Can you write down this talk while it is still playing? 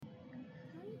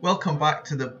Welcome back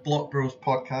to the BlockBro's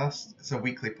podcast. It's a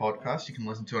weekly podcast you can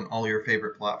listen to on all your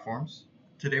favorite platforms.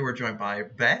 Today we're joined by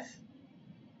Beth,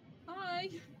 Hi.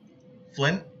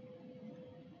 Flint,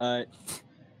 Uh,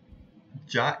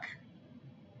 Jack,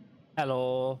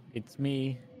 Hello, it's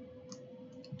me.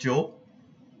 Joe,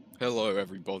 Hello,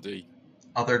 everybody.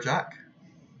 other Jack,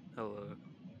 Hello.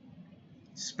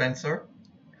 Spencer,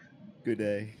 good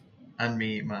day. and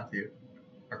me, Matthew.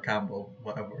 Or Campbell,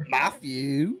 whatever.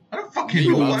 Matthew. I don't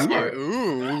fucking know Matthew. whatever.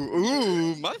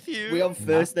 Ooh, Matthew. We on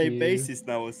first name Matthew. basis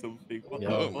now or something. What Yeah.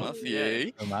 the Oh, fuck? Matthew.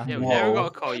 Yeah, we Whoa. never gotta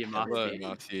call you Hello, Matthew.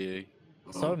 Matthew.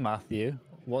 So Matthew,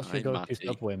 what's your Hi, go-to Matty.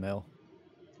 Subway meal?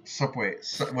 Subway.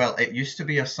 Well, it used to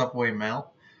be a Subway melt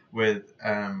with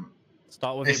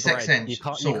Start with It's your bread. 6 inch, You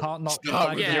can't. so- You can't not.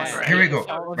 Start with your Yeah, bread. Here we go.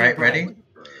 start with Right, your bread. ready?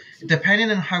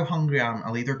 Depending on how hungry I am,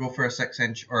 I'll either go for a 6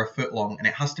 inch or a foot long, and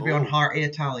it has to be on Oh. Hearty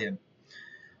Italian.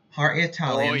 Hearty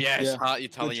Italian. Oh, yes. Yeah. Heart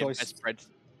Italian choice. best bread.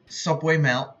 Subway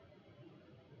melt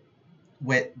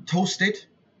with toasted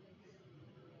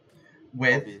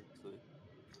with Obviously.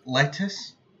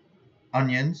 lettuce,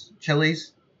 onions,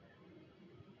 chilies,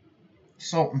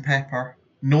 salt and pepper,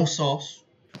 no sauce,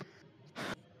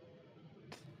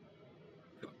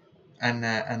 and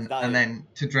then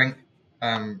to drink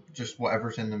just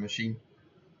whatever's in the machine.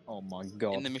 Oh my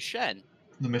god. In the machine.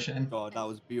 The machine. God, that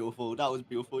was beautiful. That was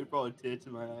beautiful. It brought a tear to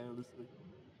my eye, honestly.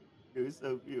 It was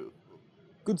so beautiful.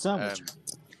 Good sandwich.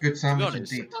 Good sandwich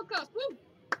honest, indeed. Podcast. Woo.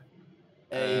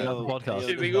 Hey, Another podcast.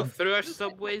 Should we go through our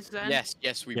subways then?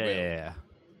 Yes, we Yeah, will. yeah, yeah.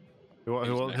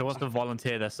 Who wants to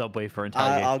volunteer their Subway for I'll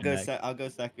interrogation? go. next? I'll go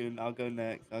second. I'll go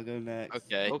next. I'll go next.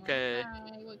 Okay. Okay.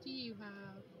 Hi, what do you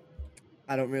have?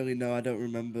 I don't really know. I don't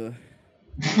remember.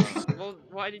 Well,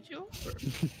 why did you offer?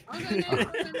 I'll go next. I'll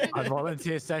go next. I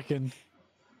volunteer second.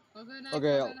 I'll go next.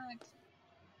 Okay, I'll go next.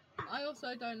 I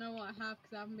also don't know what I have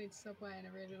because I haven't been to Subway in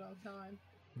a really long time.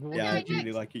 Yeah, Okay, only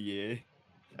next. like a year.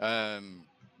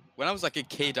 When I was like a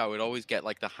kid, I would always get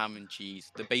like the ham and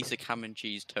cheese, the basic ham and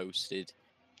cheese toasted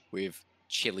with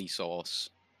chili sauce.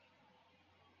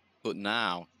 But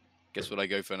now, guess what I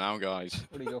go for now, guys?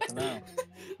 What do you go for now?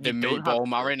 The You don't meatball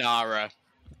have- marinara.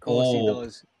 Of course Oh. he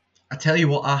does. I tell you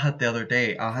what I had the other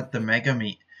day. I had the mega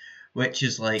meat, which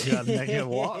is like You had mega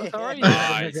what? Sorry, you Nice.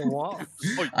 had mega what?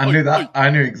 I knew that. I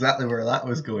knew exactly where that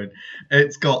was going.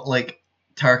 It's got like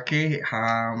turkey,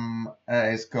 ham.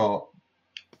 It's got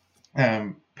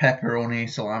pepperoni,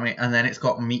 salami, and then it's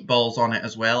got meatballs on it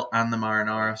as well, and the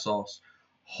marinara sauce.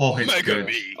 Oh, it's Mega good.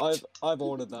 meat. I've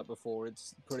ordered that before.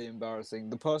 It's pretty embarrassing.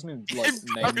 The person who like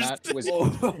named that was Oh.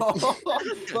 the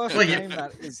person Well, who you- named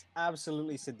that is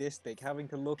absolutely sadistic. Having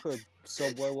to look a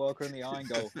Subway worker in the eye and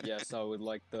go, "Yes, I would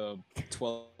like the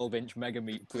 12-inch mega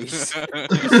meat, please."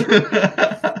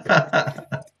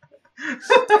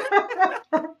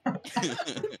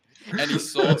 Any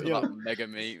sauce Yo. for that mega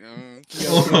meat. Oh,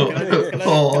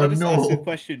 just no. ask a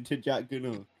question to Jack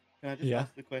Gunnar? Can I just Yeah.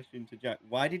 ask the question to Jack?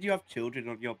 Why did you have children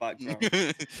on your background?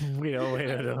 We don't. Why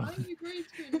are you green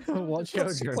screening? What Got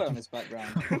children? Subway on his background.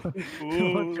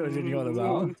 What children you on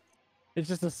about? It's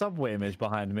just a Subway image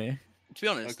behind me. To be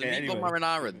honest, Okay, the meatball anyway.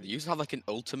 marinara, they used to have like an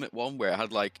ultimate one where it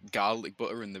had like garlic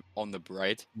butter in the on the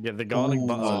bread. Yeah, the garlic Ooh.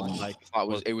 butter. Oh, Like,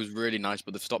 it was really nice,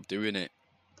 but they've stopped doing it.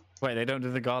 wait, they don't do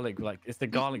the garlic. Like, it's the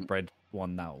garlic bread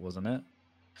one now, wasn't it?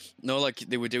 No, like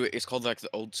they would do it. It's called like the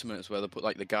ultimates, where they put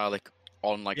like the garlic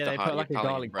on like Yeah, the they put hearty like a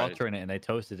Italian garlic bread. butter in it, and they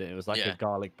toasted it. It was like Yeah. a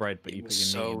garlic bread, but you It put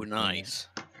was your meat. so in between nice.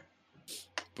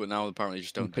 But now apparently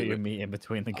just You don't put do your it. meat in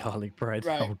between the garlic bread.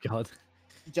 right. Oh god.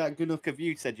 Jack Gunnar, have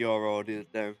you said your orders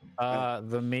now?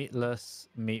 The meatless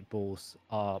meatballs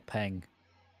are peng.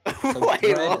 So Wait,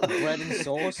 bread, what? bread and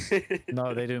sauce.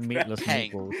 No, they do meatless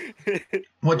Peng. meatballs.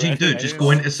 What do you do? Right. Just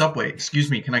go into Subway. Excuse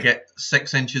me, can I get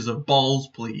 6 inches of balls,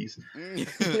 please?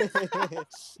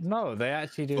 No, they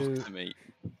actually do. Fuck the meat.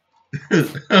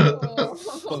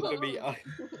 Fuck me,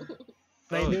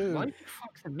 They do. Why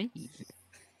fuck the meat?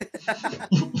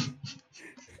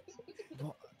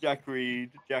 Jack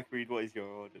Reed, what is your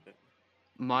order then?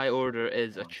 My order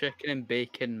is a chicken and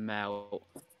bacon melt,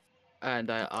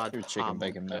 and I add Your chicken ham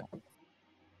bacon onto it. melt.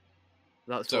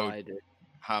 That's So- what I do.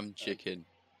 Ham, chicken,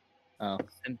 Oh,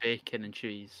 And bacon and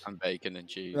cheese. and bacon and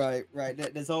cheese. Right.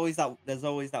 There's always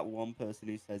that one person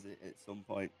who says it at some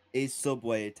point. Is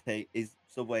Subway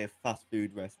a fast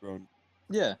food restaurant?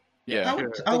 yeah. Yeah, I would,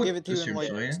 They I would give it to you in assume like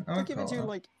so, yeah. I they would give call it to you in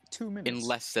that. like 2 minutes. in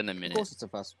less than a Of minute. course, it's a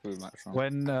fast food restaurant.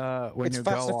 When It's your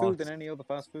faster girl food asks, than any other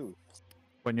fast food.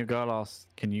 when your girl asks,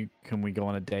 can we go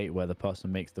on a date where the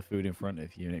person makes the food in front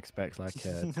of you and expects like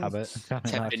a habit?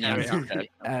 Teppanyaki.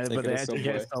 but Take they it to actually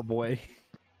get Subway.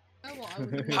 You know what, I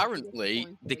would really be Apparently, they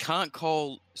disappointed. can't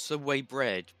call Subway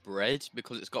bread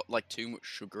because it's got like too much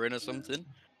sugar in or something.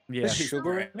 Yeah. There's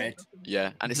sugar in it.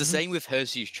 Yeah, and it's the same with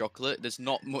Hershey's chocolate. There's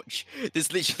not much.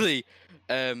 There's literally,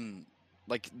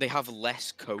 like they have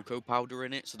less cocoa powder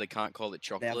in it, so they can't call it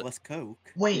They have chocolate. less Coke.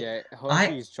 Wait, Yeah,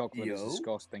 Hershey's chocolate is Yo.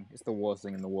 disgusting. It's the worst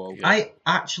thing in the world. Yeah. I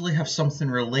actually have something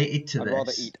related to I'd this.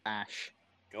 rather eat ash.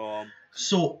 Go on.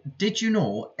 So, did you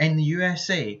know in the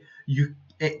USA,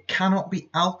 it cannot be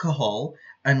alcohol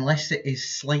unless it is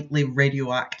slightly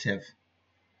radioactive?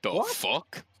 The What?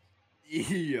 fuck?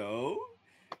 Yo.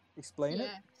 Explain it.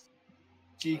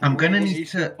 Yeah. I'm gonna need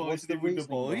to- What's the with the reasoning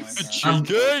voice? behind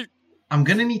that? Um, JK! I'm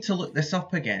gonna need to look this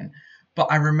up again, but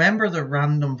I remember the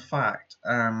random fact: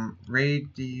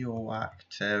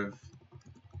 radioactive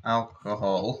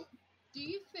alcohol. Do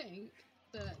you think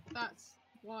that that's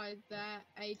why their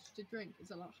age to drink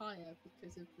is a lot higher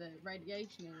because of the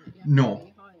radiation in it? You have No. To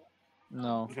be higher?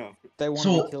 No, No. they want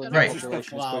So, to kill the right. Just a population as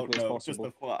flat out quickly as no. Just possible.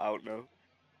 a flat out no.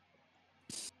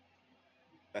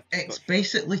 It's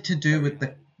basically to do with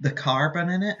the carbon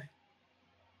in it.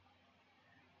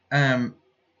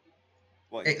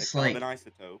 What is it's it? Carbon like-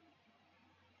 isotope.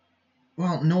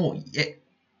 Well, no,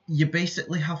 you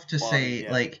basically have to Well, say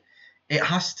yeah. like it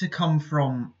has to come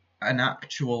from an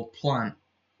actual plant,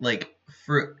 like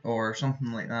fruit or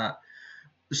something like that.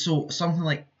 So something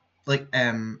like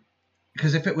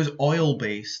because if it was oil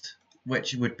based,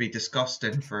 which would be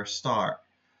disgusting for a start,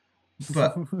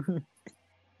 but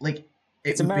like it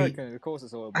It's would be. American, of course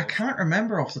it's oil I based. can't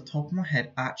remember off the top of my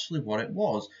head actually what it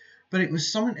was, but it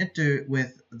was something to do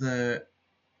with the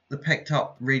picked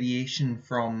up radiation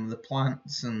from the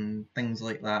plants and things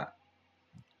like that.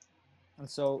 And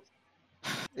so,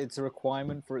 it's a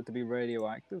requirement for it to be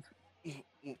radioactive,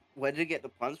 Where did you get the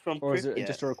plants from? or is it Pripyat?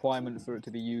 just a requirement for it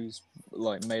to be used,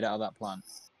 like made out of that plant?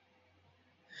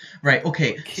 Right,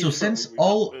 okay, Keep so going since with that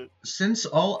all bit. since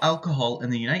all alcohol in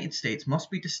the United States must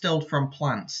be distilled from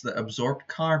plants that absorbed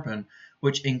carbon,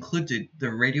 which included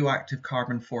the radioactive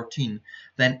carbon-14,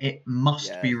 then it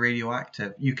must be Yes.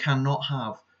 radioactive. You cannot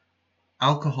have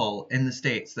alcohol in the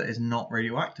States that is not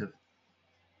radioactive.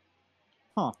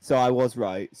 So I was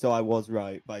right. So I was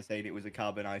right by saying it was a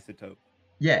carbon isotope.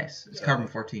 Yes, it's Yeah.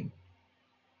 carbon-14.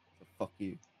 So fuck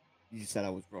you. You said I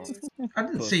was wrong. I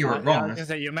didn't Course say you were not. Yeah, I wrong. was gonna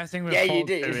say you're messing with Yeah, you folks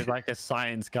did. who is like a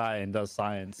science guy and does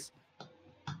science.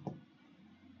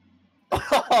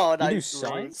 Oh, You do nice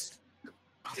science?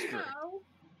 How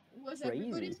was Crazy.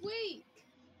 everybody's week?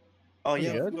 Oh yeah,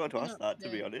 I Good. forgot to What ask you that. up To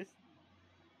be to? honest.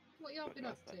 What y'all been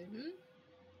up to?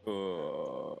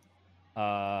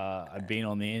 I've been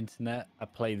on the internet. I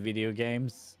played video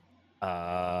games.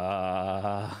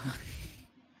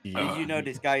 Did you know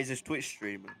this guy is a Twitch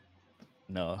streamer?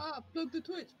 No. Ah, plug the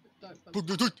Twitch. Don't plug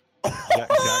Jack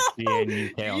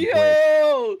GN UK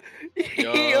on Twitch.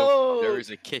 Yo! Yo, there is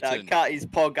a That kitten. cat is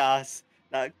pogass.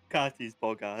 That cat is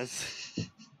pogass.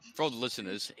 For all the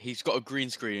listeners, he's got a green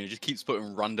screen and he just keeps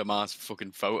putting random ass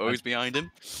fucking photos behind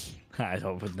him.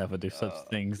 Would never do such Uh,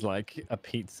 things like a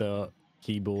pizza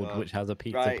keyboard God. which has a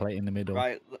pizza Right, plate in the middle.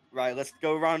 Right. Let's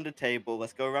go around the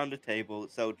table.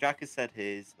 So Jack has said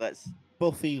his. Let's.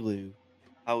 Buffy Lou,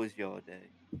 how was your day?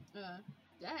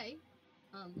 Day.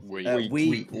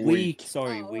 Week. Week.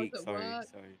 Sorry, Oh, week. was it Sorry. work?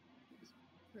 Sorry. It's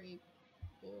pretty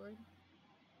boring.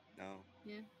 No.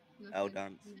 Nothing L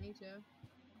dance. major.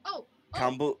 Oh.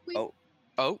 Campbell. we- Oh.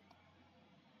 Oh,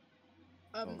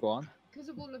 Go on. Because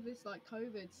of all of this like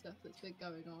COVID stuff that's been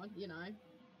going on, you know.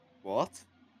 What?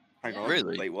 Hang Yeah. on.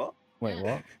 Really? Wait. What? Wait,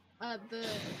 Yeah. what? The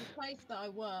place that I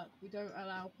work, we don't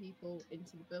allow people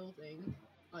into the building,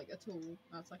 like at all.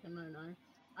 That's like a no-no.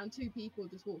 And 2 people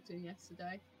just walked in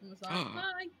yesterday and was like,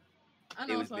 "Hi," and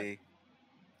It I was was like, me.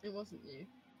 "It wasn't you."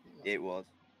 It was.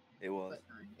 It was. But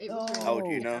no, it was really How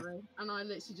would you know? scary. And I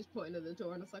literally just pointed at the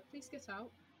door and I was like, "Please get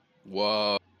out."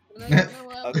 whoa. And they went, "No,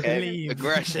 well, Okay. Leave.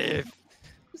 Aggressive.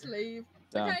 just leave."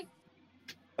 Damn. Okay.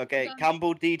 Okay. Done.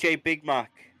 Campbell DJ Big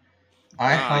Mac.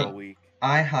 I Wow. had Your week.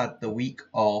 I had the week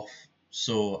off,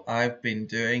 so I've been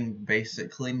doing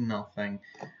basically nothing.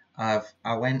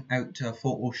 I went out to a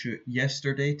photo shoot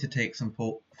yesterday to take some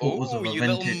photos Oh, of a you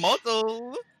vintage. little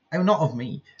model. Oh, not of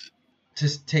me.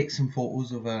 To take some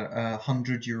photos of a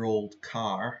 100-year-old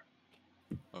car.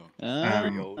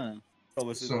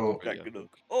 Thomas is So- Jack Goodall.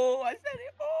 Oh, I said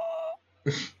it.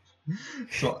 Oh.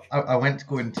 So I went to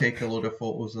go and take a load of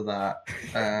photos of that,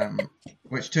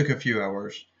 which took a few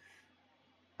hours.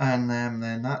 And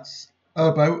then that's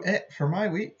about it for my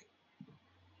week.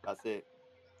 That's it.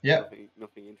 Yep.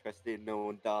 Nothing interesting. No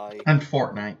one died. And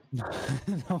Fortnite.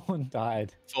 No one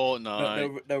died.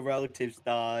 Fortnite. No relatives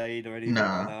died or anything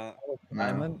Nah. like that. No.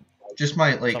 Diamond? Just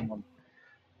my, like, Someone.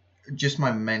 just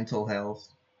my mental health.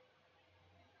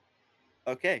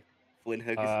 Okay, Flynn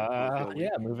Ferguson. how was your week?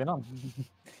 Yeah, moving on.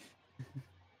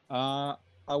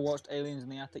 I watched Aliens in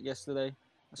the Attic yesterday.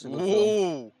 That's a good film.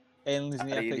 Whoa, Aliens in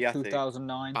the Alien in Attic the Attic.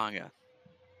 2009. banger.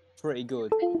 Pretty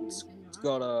good. It's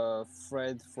got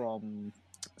Fred from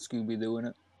Scooby Doo in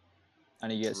it,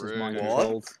 and he gets his mind What?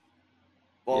 controlled.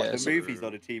 What, Yeah, the so- movies or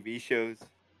the TV shows?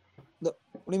 What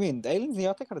do you mean? The Aliens in the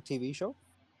Attic had a TV show?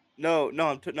 No,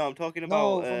 I'm talking No,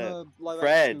 about from the live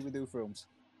Fred. action Scooby Doo films.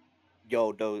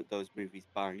 Yo, those movies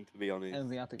bang, to be honest. Aliens in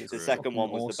the Attic is The True. second fucking one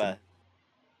was awesome. the best.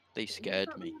 They scared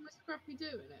me. Was Scrappy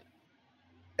doing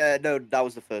it? No, that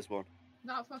was the first one.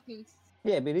 That fucking.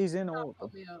 Yeah, but he's in That all of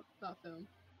put them. me up. That film.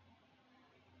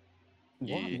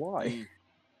 Yeah. Why?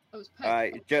 I was pet.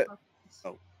 Alright,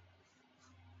 oh.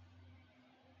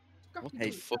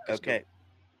 Hey, fuck us.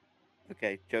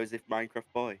 Okay, Joseph Minecraft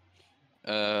Boy.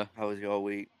 Uh, How was your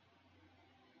week?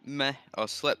 meh. I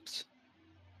slept,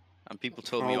 and people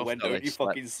told me off. when that I don't you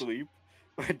fucking slept. sleep?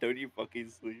 When don't you fucking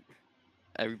sleep?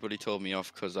 Everybody told me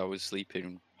off because I was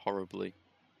sleeping horribly.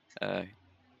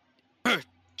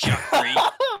 Jack Reed.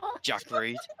 Jack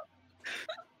Reed.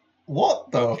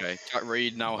 What the? Okay, Jack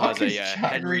Reed now has Fuck a is Jack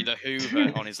Henry Reed? the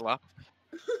Hoover on his lap.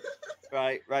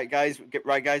 Right, guys, we've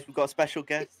got a special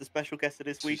guest. The special guest of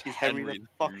this week is Just Henry Henry the the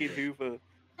fucking Hoover.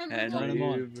 Henry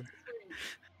Hoover.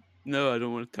 No, I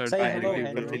don't want to turn. Say Right, hello, anyway,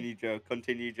 Henry.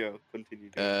 continue,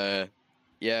 Joe.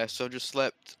 Yeah. So I just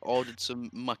slept, ordered some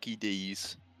Mucky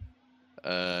D's,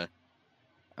 and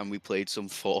we played some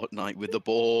Fortnite with the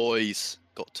boys.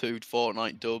 Got 2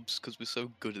 Fortnite dubs because we're so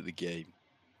good at the game.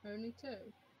 Only 2.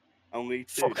 Only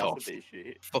 2, Fuck that's off. a bit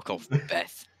shit. Fuck off,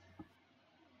 Beth.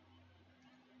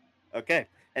 Okay,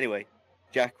 anyway,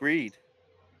 Jack Reed.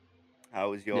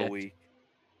 How was your Yeah. week?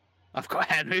 I've got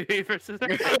Henry Hoover.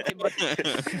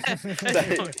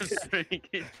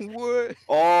 What?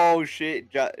 Oh shit,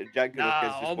 Jack Nah,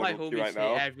 has all just my one up to homies right say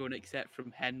now. everyone except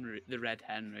from Henry, the Red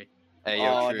Henry. Hey, yo,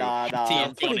 Oh, true. nah. T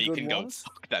and Pretty Johnny good can go ones.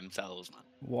 fuck themselves, man.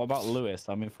 What about Lewis?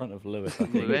 I'm in front of Lewis, I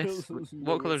think. Lewis?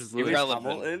 What colour is Lewis Lewis? Irrelevant.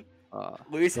 Hamilton. Uh,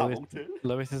 Lewis Lewis, Hamilton.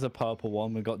 Lewis is a purple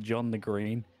one. We've got John the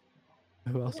green.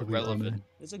 Who else have we got? Relevant. then?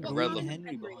 There's a What green kind of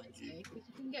Henry Henry is he? 'Cause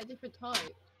you can get different types.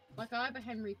 Like I have a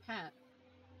Henry pet.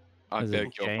 I Is it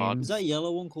beg your James? pardon. Is that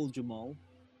yellow one called Jamal?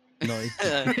 No, it's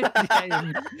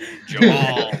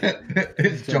Jamal.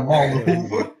 It's Jamal the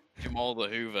Hoover. Jamal the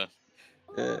Hoover.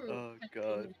 Oh,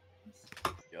 God.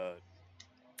 God.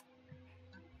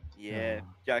 Yeah,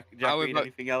 Ah. Jack How Reed, about-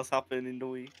 anything else happen in the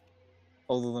week?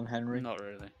 Other than Henry. not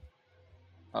really.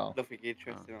 Oh. Nothing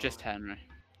interesting. Just Henry.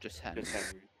 Just Henry. Just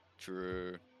Henry.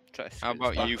 True. Try to How switch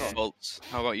about back you, on. Faults?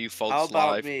 How about you, Faults How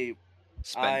about Live? me?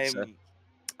 Spencer.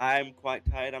 I'm quite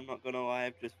tired. I'm not gonna lie.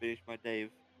 I've just finished my day of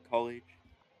college,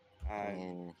 and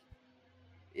Oh.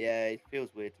 yeah, it feels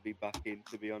weird to be back in.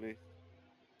 To be honest.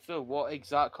 So, what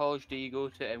exact college do you go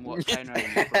to, and what town are you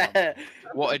from?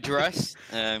 What address?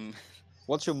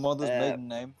 What's your mother's maiden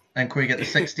name? And can we get the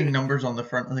 16 numbers on the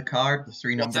front of the card, the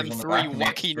 3 What's numbers them on the 3 back, and the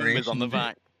wacky numbers on the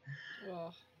expiration back?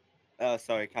 Oh, Oh,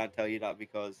 sorry, can't tell you that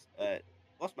because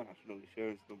what's my national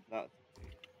insurance number? That's the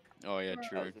thing. Oh yeah, That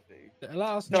true. was the thing. Let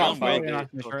us No, know I'm fine. what your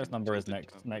national insurance Fucking number is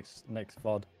tilted next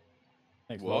VOD.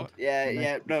 Next What? VOD.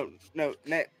 Yeah. No.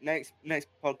 Next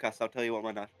podcast, I'll tell you what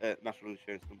my national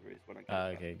insurance number is when I get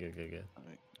back. Okay, good.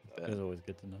 Alright, bet. It's always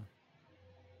good to know.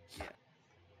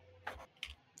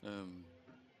 Yeah,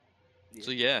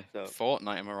 So yeah, so-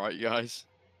 Fortnite. Am I right, guys?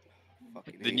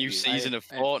 fucking The hate new you. season of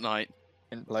I- Fortnite.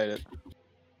 Didn't play it.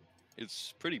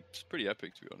 It's pretty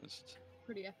epic, to be honest.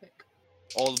 pretty epic.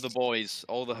 All of the boys,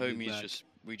 all the I'll be homies, back.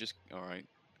 we just. All right.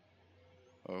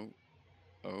 Oh.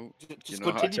 Just You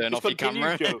know how to turn off your continue,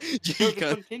 camera? Joe. You Joe, can-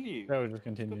 just continue. No, just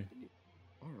continue.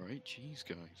 All right, jeez,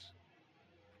 guys.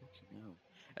 Fucking hell.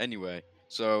 Anyway,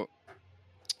 so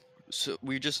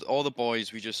we just all the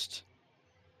boys we just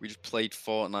played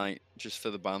Fortnite just for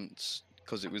the bants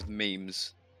because it was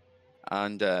memes,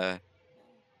 and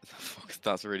fuck,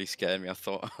 that's really scared me. I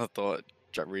thought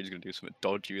Jack Reed was gonna do something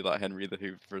dodgy with that Henry the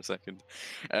Hoover for a second,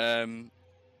 and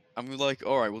we're like,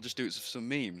 all right, we'll just do it for some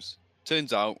memes.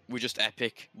 Turns out we're just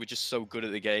epic. We're just so good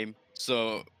at the game,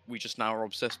 so we just now are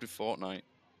obsessed with Fortnite.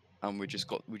 And we just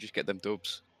get them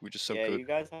dubs. We're just so yeah, good. you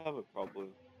guys have a problem.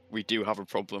 We do have a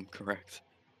problem, correct?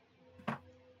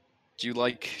 Do you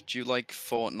like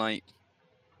Fortnite,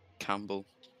 Campbell?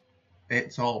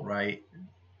 It's all right.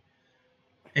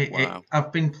 Wow.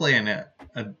 I've been playing it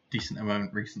a decent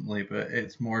amount recently, but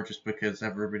it's more just because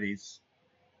everybody's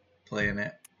playing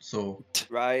it. So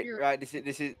Right. You're- This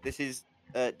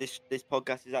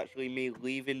podcast is actually me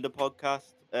leaving the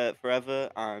podcast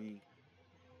forever and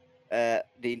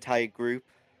the entire group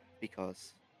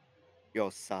because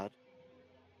You're sad.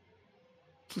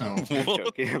 No. I'm What?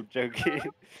 joking. I'm joking.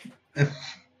 Bruh,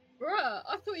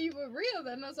 I thought you were real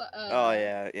then. I was like, Oh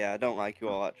yeah. I don't like you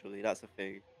all actually. That's a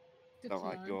thing. good Don't to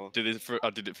like know. you all. I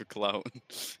did it for clout.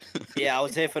 Yeah, I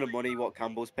was here for the money. What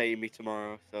Campbell's paying me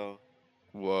tomorrow, so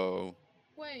Whoa.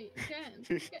 Wait, again,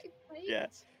 you getting paid? yeah,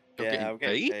 You're yeah, getting I'm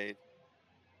getting paid? paid.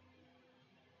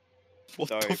 What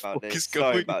Sorry the about fuck this. is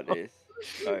Sorry going about on? this.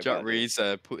 Sorry Jack about this.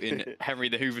 Reed's putting Henry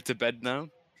the Hoover to bed now.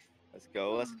 Let's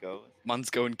go. Let's go. Man's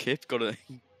going kip. Gotta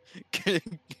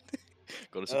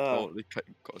gotta Uh, support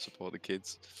gotta support the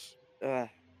kids. uh,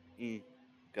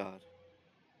 God.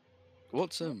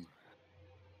 What's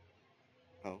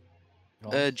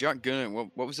Oh. Jack Gunner,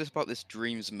 what was this about this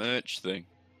Dreams merch thing?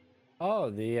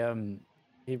 Oh, he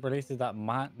released that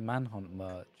Manhunt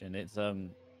merch, and it's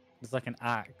like an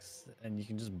axe, and you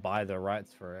can just buy the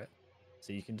rights for it,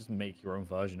 so you can just make your own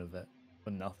version of it for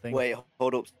nothing. Wait,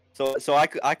 hold up. So I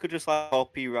could just like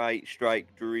copyright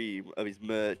strike Dream of his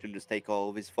merch and just take all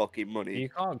of his fucking money. You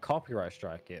can't copyright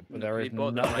strike it, but No, there he is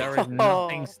bought the there rights. is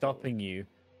nothing stopping you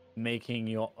making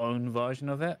your own version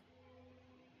of it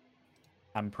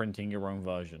and printing your own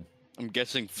version. I'm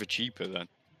guessing for cheaper then.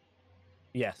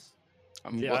 Yes.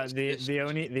 What's this? The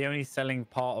only selling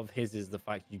part of his is the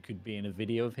fact you could be in a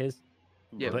video of his.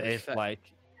 Yeah, but but if it's like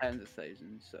tens of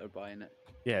thousands that are buying it.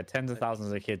 yeah, tens of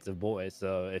thousands of kids have bought it,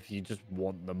 so if you just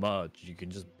want the merch, you can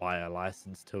just buy a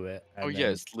license to it. Oh and yeah,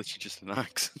 then- it's literally just an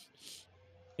axe.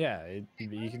 yeah,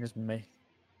 you can just make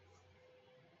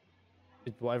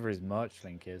whatever his merch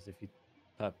link is. If you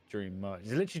type Dream merch,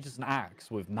 it's literally just an axe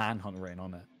with Manhunt written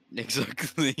on it.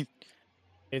 Exactly.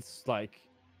 It's like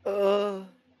Sorry.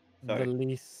 the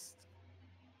least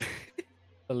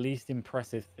the least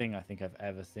impressive thing I think I've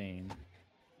ever seen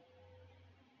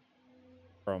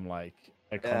from like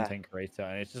a content creator,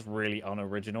 and it's just really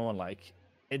unoriginal, and like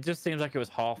it just seems like it was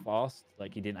half-assed,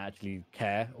 like he didn't actually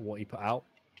care what he put out.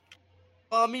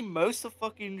 Well, I mean, most of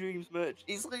fucking Dream's merch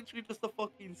is literally just a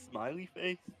fucking smiley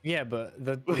face. Yeah, but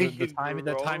the Fucking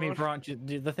time he drawn. branch,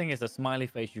 the thing is, a smiley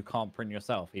face you can't print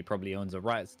yourself. He probably owns the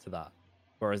rights to that.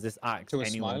 Whereas this axe, To a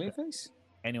smiley face?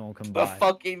 anyone can A buy.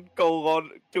 fucking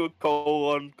colon to a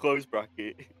colon close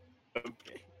bracket.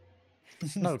 Okay.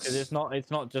 No, because it's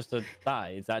not just a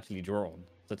that. It's actually drawn.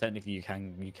 So technically, you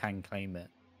can claim it.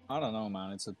 I don't know,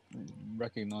 man. It's a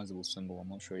recognizable symbol. I'm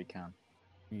not sure you can.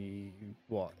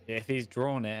 What if he's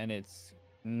drawn it and it's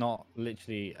not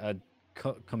literally a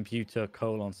computer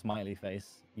colon smiley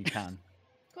face? You can.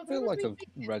 God, I feel what like was I've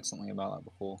he read something about that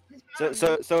before. thinking?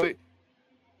 So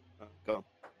oh, go on.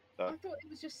 I Sorry. thought it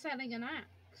was just selling an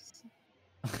axe.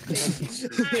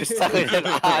 Just selling an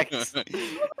axe. I looked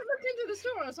into the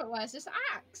store and I was like, where's this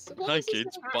axe? What Hi is this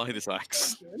kids, axe? buy this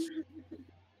axe.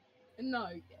 No,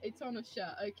 it's on a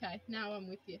shirt. Okay, now I'm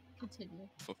with you. Continue.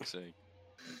 Fuck's sake.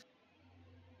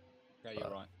 Yeah,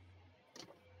 you're right.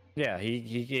 Yeah,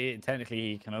 he technically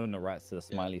he can own the rights to the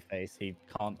smiley face. He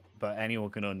can't, but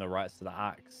anyone can own the rights to the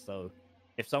axe. So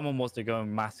if someone was to go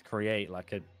and mass create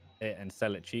like it and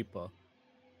sell it cheaper,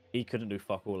 he couldn't do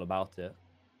fuck all about it.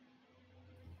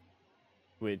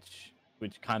 Which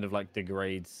kind of like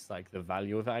degrades like the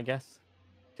value of it, I guess,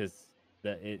 because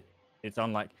it's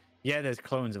unlike there's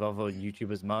clones of other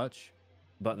YouTubers merch,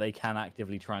 but they can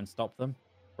actively try and stop them.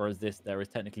 Whereas this, there is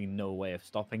technically no way of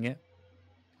stopping it.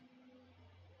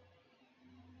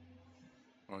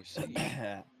 I see.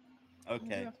 I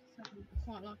Okay. do have to say, I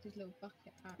quite like his little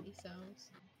bucket hat he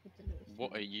sells. With the little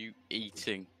What are thing. you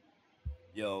eating?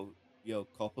 Yo,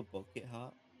 copper bucket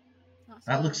hat. That's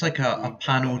That nice. looks like a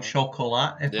pan au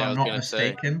chocolat, if Yeah, I I'm was not gonna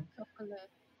say. mistaken. Chocolate.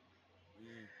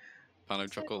 Pan au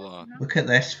So chocolat. nice. Look at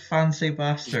this fancy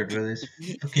bastard with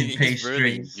his fucking He's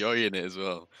really pastries. enjoying it as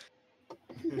well.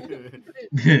 Really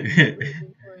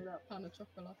enjoy that pan of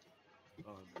chocolate.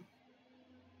 Oh, no.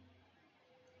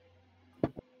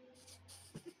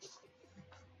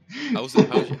 How's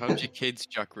your kids,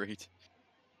 Jack Reed?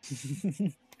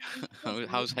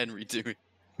 How's Henry doing?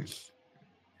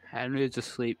 Henry is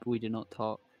asleep. We do not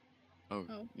talk. Oh,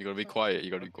 Oh, you gotta be sorry. quiet.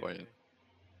 You gotta be quiet.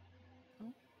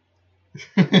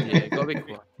 Yeah, gotta be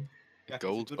quiet. Jack,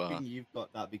 Gold it's a good bar. thing you've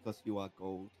got that because you are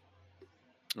gold.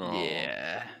 Aw.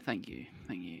 Yeah, thank you,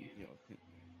 thank you.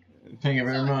 Thank you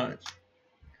very much.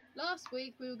 Last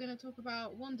week we were going to talk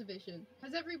about WandaVision.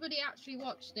 Has everybody actually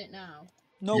watched it now?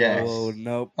 Nope. Yes. Oh,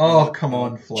 nope. Oh, nope, come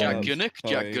on, nope. Jack Flem. Gunnock?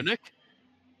 Jack Sorry. Gunnock?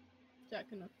 Jack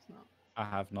and it's not. I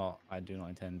have not. I do not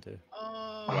intend to.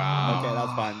 Oh. Wow. Okay,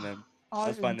 that's fine then. I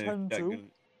That's fine then. intend Jack to. Gunnock.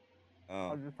 I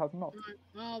Oh. just have not.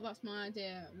 Oh, that's my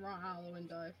idea. Right out of the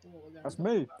window for what we're going That's to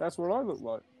me. That's what I look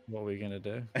like. What are we gonna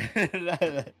do? I'm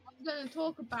going to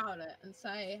talk about it and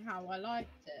say how I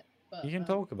liked it. But, You can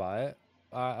talk about it.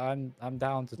 I'm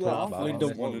down to Yeah, talk I'll about Flynn it.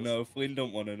 don't want to know. Flynn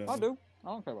don't want to know. I do. I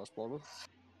don't care about spoilers.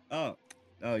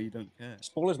 Oh, you don't care.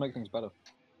 Spoilers make things better.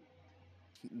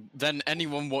 Then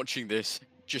anyone watching this,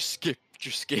 just skip.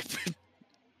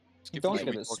 Skip Don't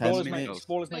until skip we it. talk Ten about minutes.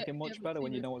 Spoilers Yeah, make it yeah, much but better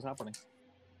when see you the- know what's happening.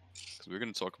 because we're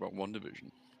going to talk about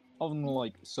WandaVision. Other than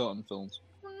like certain films,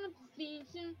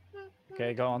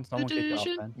 Okay, go on. Someone kick it off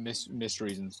then.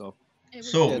 mysteries and stuff. It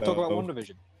was So- Yeah, talk about Oh.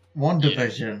 WandaVision.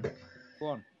 WandaVision. Go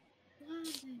on.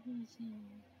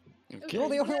 Okay. You're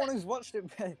the only one who's watched it.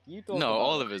 You talk No, about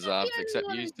all it. of us have, except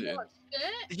you two.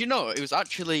 Did you know it was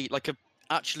actually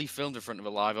actually filmed in front of a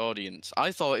live audience?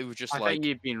 I thought it was just I like. think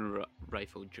you've been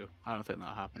rifled, Joe. I don't think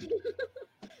that happened.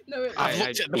 No, it I've I-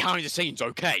 looked at behind the scenes.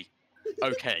 Okay.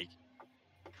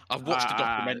 I've watched a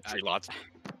documentary, lads.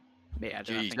 Mate, I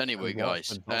don't Jeez. think Anyway, Watch guys.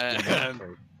 the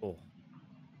documentary. Oh.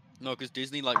 No, because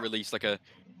Disney released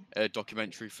a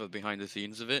documentary for behind the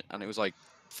scenes of it, and it was like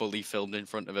fully filmed in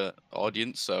front of an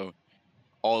audience. So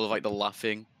all of the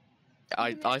laughing,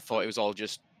 I thought it was all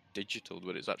just digital,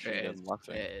 but it's actually It them is.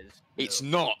 laughing. It is. It's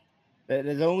No. not.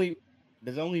 There's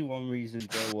only one reason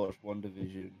Joe watched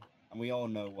WandaVision, and we all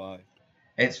know why.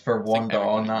 It's for think Wanda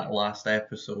on everybody that last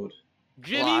episode.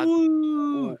 Jimmy Lad.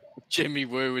 Woo! Jimmy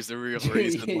Woo is the real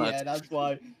reason, yeah, lads. that's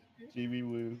why. Jimmy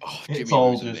Woo. Oh, It's Jimmy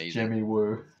all Woo's just amazing. Jimmy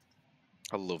Woo.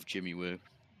 I love Jimmy Woo.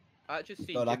 I just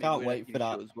seen God, I Jimmy can't Woo in a wait few for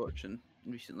that. shows watching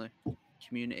recently.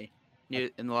 Community.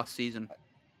 In the last season.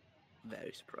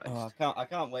 Very surprised. Oh, I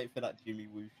can't wait for that Jimmy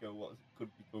Woo show. What could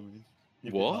be coming?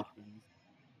 If What?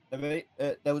 It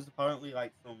happens. There was apparently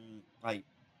some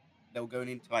they were going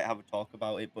in to have a talk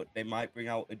about it, but they might bring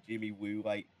out a Jimmy Woo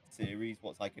series.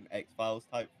 What's an X-Files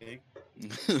type thing?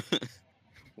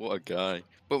 What a guy.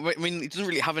 But I mean, he doesn't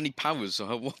really have any powers,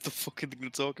 so what the fuck are they going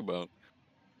to talk about?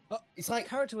 It's like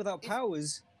character without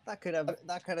powers. That could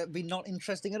have been not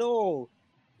interesting at all.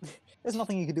 There's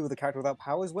nothing you could do with a character without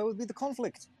powers. Where would be the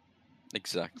conflict?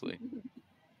 Exactly.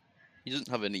 He doesn't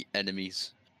have any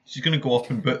enemies. She's gonna go up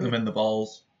and put them in the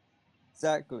balls.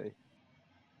 Exactly.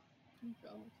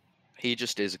 He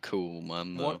just is a cool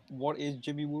man, though. What is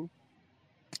Jimmy Woo?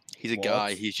 He's a What?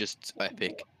 guy. He's just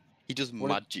epic. He does What-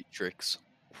 magic tricks.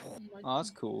 Oh,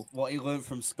 that's cool. What he learned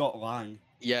from Scott Lang.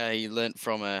 Yeah, he learnt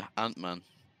from Ant-Man.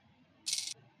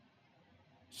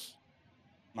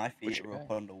 My feet Which- are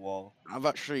up on the wall. I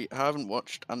haven't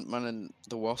watched Ant-Man and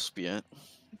the Wasp yet.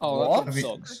 Oh, What? that I mean,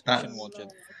 sucks. You that's- shouldn't watch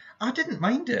it. I didn't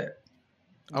mind it.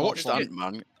 I watched What?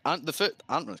 Ant-Man. The first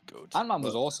Ant-Man's good. Ant-Man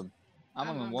was but- awesome. Ant-Man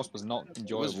and Ant-Man Wasp was not was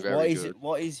enjoyable. very good.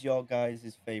 What is your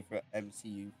guys' favorite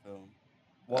MCU film?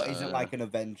 What isn't Uh, like an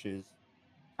Avengers?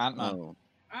 Ant-Man. Oh.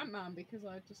 Ant-Man because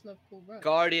I just love Paul Rudd.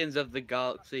 Guardians of the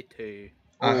Galaxy 2.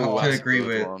 I have that's to a agree good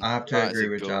with. one. I have to That is a agree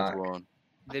with good Jack. one.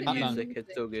 The Ant-Man. music is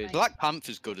so good. Black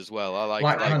Panther's good as well. I like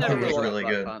Black like, Panther Never was watched really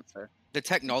Black good. Panther. the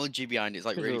technology behind it's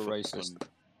Because really you're a fucking racist.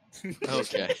 fun.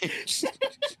 Okay.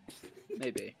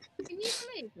 Maybe. Can you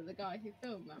believe that the guy who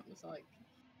filmed that was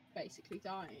basically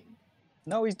dying?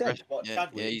 No, he's dead. Rest- What, yeah,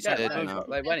 Chadwick? yeah, he's Yeah, dead no, now.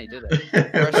 like when he did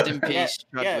it. Rest in Yeah, peace,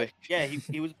 Chadwick. Yeah,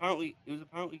 he was apparently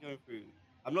going through.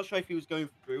 I'm not sure if he was going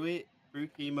through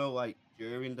chemo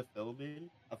during the filming.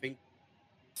 I think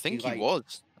I think He's he like-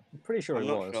 was. I'm pretty sure I'm he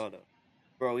not was. sure though.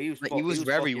 Bro, he was. Like, he was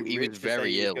very- fucking he was rich to say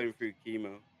very he ill. going through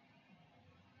chemo.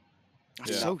 That's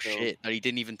Yeah. so That film. shit that he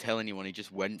didn't even tell anyone. He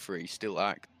just went for it. He still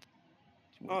act.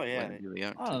 Oh, yeah. Went really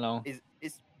act. I don't know.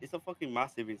 It's a fucking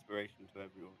massive inspiration to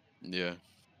everyone. Yeah.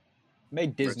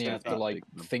 Made Disney Rest have in to peace,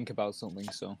 man. think about something,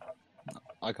 so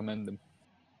I commend them.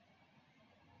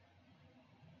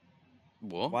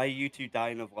 What? Why are you two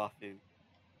dying of laughing?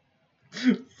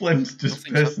 Flynn's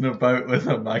just Nothing's pissing about with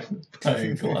a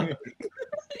magnifying glass.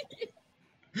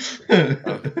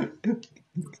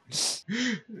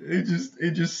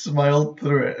 he just smiled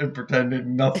through it and pretended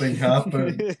nothing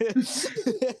happened.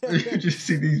 You just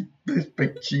see this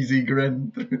big cheesy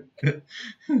grin through it.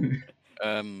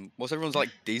 What's everyone's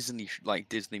Disney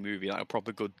Disney movie, like a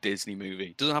proper good Disney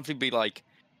movie? Doesn't have to be like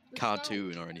The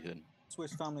cartoon or anything.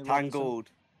 Swiss Family Robinson. Tangled.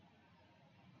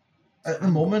 At the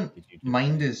moment, Did you do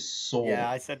mind is Soul. Yeah,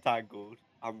 I said Tangled.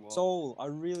 I'm wrong. Soul. I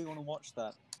really want to watch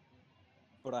that,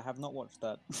 but I have not watched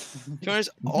that. To be honest,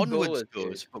 Onward's is good,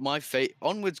 good. but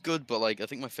Onward's good, but I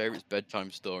think my favorite's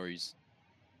Bedtime Stories.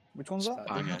 Which one's that?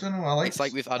 Banger. I don't know. I like. It's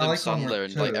like with I Adam like Onward Sandler,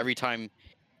 and too. every time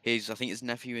I think his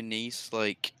nephew and niece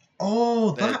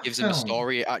Oh, that gives film. him a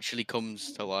story, it actually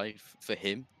comes to life for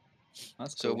him.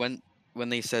 That's So cool. when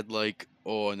they said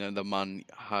and then the man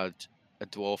had a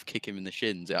dwarf kick him in the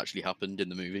shins, it actually happened in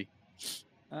the movie.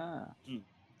 Ah,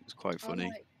 It's quite I funny.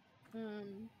 like,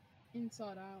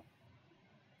 Inside Out.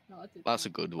 No, I did That's that.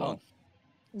 a good one.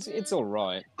 it's all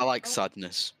right. I like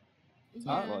Sadness.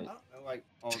 Yeah. Right. I don't know, like,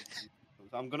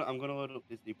 I'm gonna load up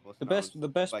Disney Plus. The now best, and the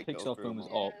best like, go Pixar through film 'em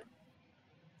is all. Up.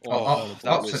 Oh, Or oh, Incredibles.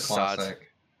 that Up's a was sad.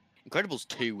 classic. Incredibles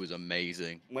 2 was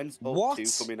amazing. When's Up What? 2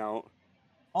 coming out?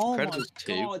 Oh my Incredibles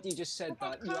 2. god, you just said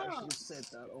that. You actually Fuck. just said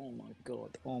that. Oh my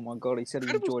god. Oh my god, he said he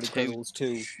Incredibles enjoyed 2. Incredibles 2.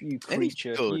 You And he's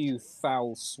creature. good. You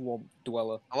foul swamp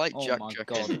dweller. I like Oh Jack my Jack.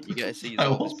 god. You get to see I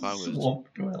all his was powers. Swamp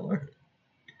Dweller.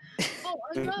 Oh,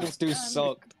 I love. This dude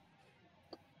sucked.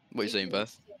 What are you saying, Big Hero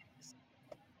Beth? 6.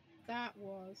 That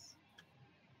was.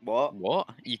 What? What?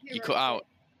 You Hero cut out.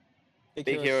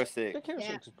 Big Hero 6. Big Hero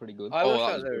Yeah. 6 is pretty good. I Oh, watched that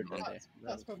that was the other good one. day. That's, That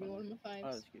that's was probably fun. one of my That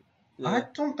faves. was good. I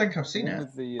don't think I've seen One it.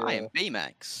 with the, I am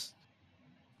Baymax.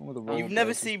 one with the You've road never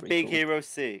race is seen pretty Big cool. Hero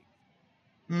 6?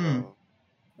 Hmm. Bro.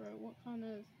 Bro, what kind of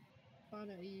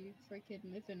planet are you freaking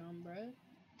living on, bro?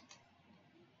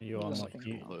 You are That's not.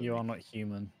 something else. You are not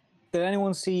human. Did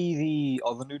anyone see the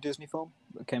other new Disney film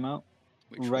that came out?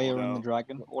 Which Raya one? and the No.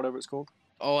 Dragon, or whatever it's called.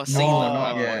 Oh, I've No, seen that. not I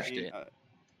haven't yet. watched it.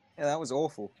 Yeah, that was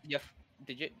awful. Yeah.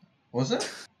 Did you? Was it?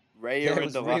 Raya Yeah, it and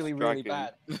was the really, Last really Dragon.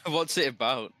 bad. What's it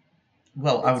about?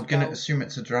 Well, I It's was gonna about- assume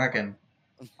it's a dragon.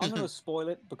 I'm gonna spoil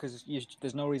it because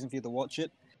there's no reason for you to watch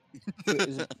it. But it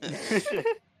was,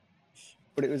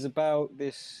 but it was about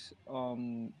this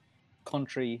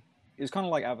country. It was kind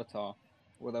of like Avatar,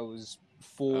 where there was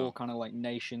four Oh. kind of like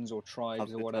nations or tribes or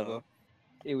Avatar. whatever.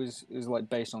 It was like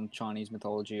based on Chinese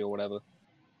mythology or whatever.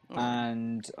 Alright.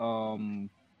 And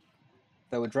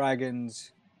there were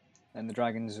dragons, and the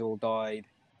dragons all died,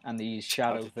 and these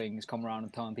shadow did- things come around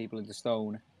and turn people into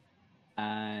stone.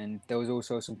 And there was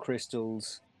also some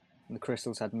crystals, and the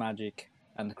crystals had magic,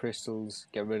 and the crystals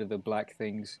get rid of the black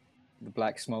things, the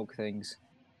black smoke things,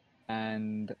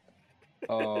 and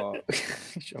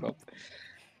shut up.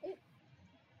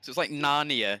 So it's like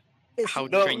Narnia, How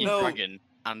to No, Train Your no. Dragon,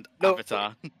 and No.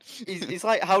 Avatar. It's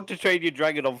like How to Train Your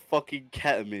Dragon on fucking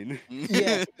ketamine.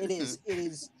 Yeah, it is. It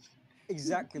is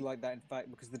exactly like that, in fact,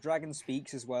 because the dragon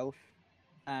speaks as well,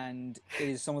 and it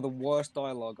is some of the worst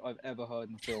dialogue I've ever heard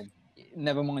in a film.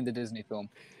 Never mind the Disney film.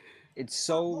 It's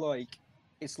so like,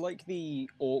 it's like the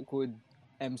awkward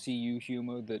MCU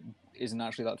humor that isn't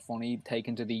actually that funny,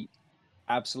 taken to the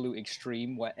absolute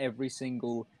extreme, where every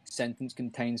single sentence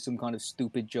contains some kind of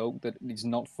stupid joke that is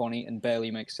not funny and barely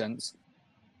makes sense.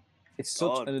 It's such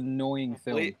God. an annoying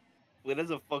film. Flynn has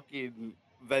a fucking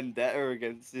vendetta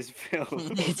against this film.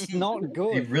 It's not He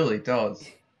good. really does.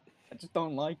 I just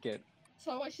don't like it.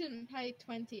 So I shouldn't pay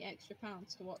 20 extra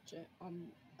pounds to watch it on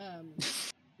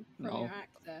No. Premier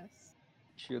Access.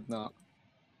 Should not.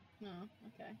 No,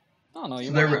 okay. Oh no, So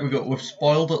you there might we like go. it. We've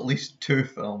spoiled at least 2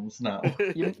 films now.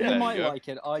 You There you might go. like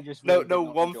it. I just No, really did no,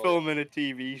 not one enjoy film and a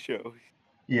TV show.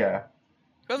 Yeah.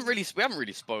 We haven't really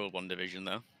spoiled One Division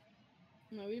though.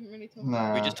 No, we didn't really talk Nah.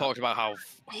 about We Uh, just talked about how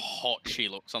hot she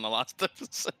looks on the last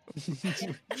episode.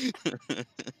 it.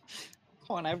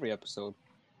 On every episode.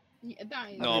 Yeah,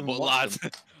 that is No, even but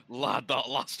watched lad, that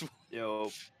last one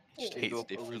Yo, just Big hits up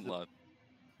different, lad.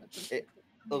 It-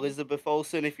 Elizabeth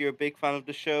Olsen, if you're a big fan of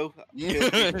the show, feel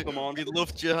free to come on. We'd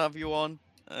love to have you on.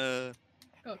 God,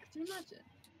 could you imagine?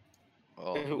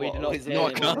 Oh, We do not Elizabeth no,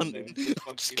 I say Olsen, can't. just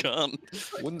I just fucking-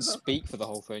 can't. Wouldn't speak for the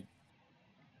whole thing.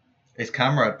 His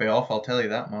camera would be off, I'll tell you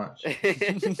that much.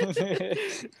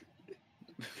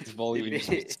 His volume is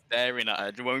Just staring at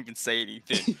her, won't even say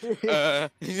anything.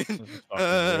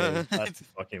 That's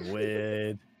fucking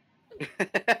weird.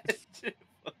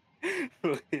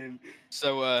 Fucking-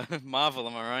 So, Marvel,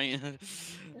 am I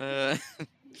right?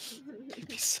 It'd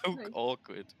be so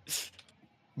awkward.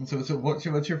 So what's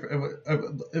your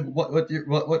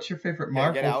favorite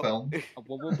Yeah, get Marvel out.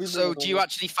 film? So, do you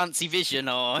actually fancy Vision,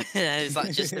 or is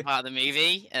that just a part of the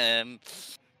movie?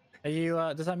 Are you?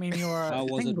 Does that mean you're? How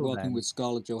was it single, working then? with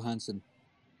Scarlett Johansson?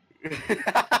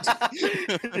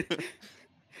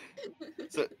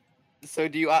 so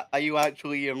are you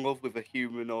actually in love with a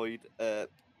humanoid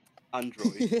android?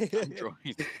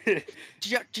 Android.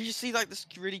 Did you see like this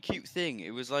really cute thing?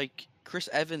 It was like Chris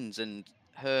Evans and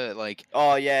her like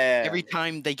Oh yeah. every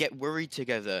time they get worried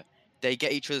together, they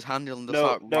get each other's hand and they no,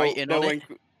 start no, writing no. on When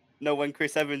it. when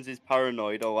Chris Evans is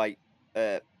paranoid or like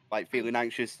feeling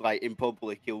anxious like in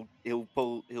public, he'll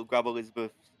grab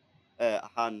Elizabeth's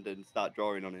hand and start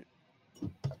drawing on it.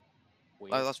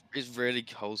 Like it's really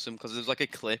wholesome because there's like a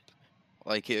clip,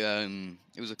 like it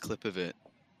was a clip of it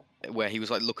where he was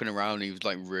like looking around and he was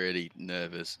like really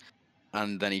nervous,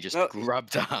 and then he just No.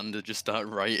 grabbed a hand and just started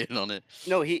writing on it.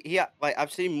 No, he like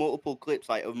I've seen multiple clips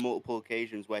like of multiple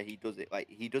occasions where he does it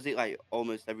like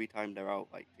almost every time they're out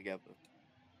like together.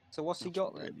 So what's he That's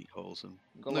got then? really wholesome.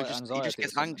 Got, No, like, he just anxiety or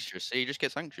gets something? anxious. He just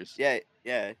gets anxious.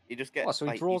 Yeah, he just gets. Oh, so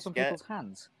he like, draws he's on scared. people's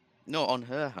hands. No, on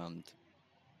her hand.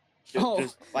 Oh,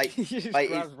 Just like he just like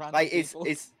grabs it's random like people.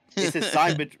 it's a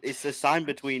sign it's a sign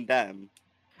between them.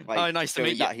 Like Oh, nice to showing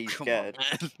meet you. that he's Come scared.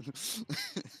 on, man.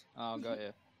 Oh, got you.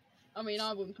 I mean,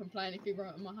 I wouldn't complain if he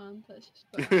wrote on my hand. Let's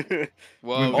just put that.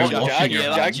 Whoa, With Oh, washing Jack, your yeah,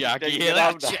 that, hands. Jack, Jack, yeah, get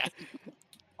that, out there. Jack.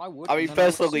 I would. I and mean, then would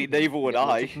personally, sue them neither and would get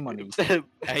lots I. of money.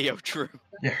 Hey, yo, true.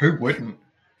 Yeah, who wouldn't?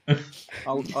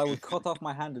 I would cut off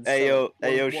my hand and Hey, sell yo, it.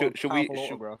 hey, yo, What a should we- powerful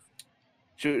autograph.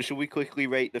 Should we quickly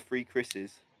rate the 3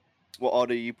 Chris's? What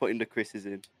order are you putting the Chris's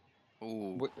in?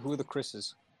 Ooh. Who are the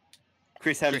Chris's?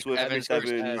 Chris Chris Hemsworth, Evans, Chris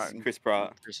Chris Evans, Pratt. Chris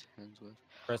Pratt. Chris Hemsworth.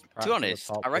 Chris Pratt To be honest,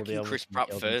 the top, I all the reckon others Chris can Pratt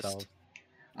kill first. themselves.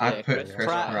 I'd Yeah, put Chris Chris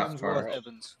Pratt, Pratt Hemsworth, first.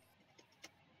 Evans.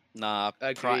 Nah,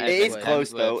 Agreed. Pratt It is Hemsworth,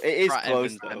 close, though. It is Pratt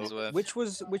close, Evans, though. Hemsworth.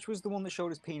 Which was the one that showed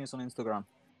his penis on Instagram?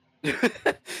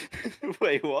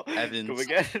 Wait, what? Evans. Come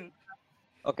again?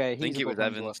 Okay, Think he's it was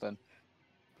above Evans. Hemsworth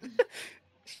then.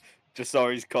 Just saw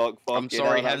his cock. I'm fucking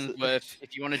sorry, hell, that's- Hemsworth.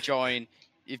 If you want to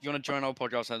join our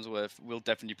podcast, Hemsworth, we'll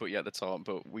definitely put you at the top.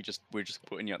 But we're just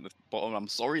putting you at the bottom. I'm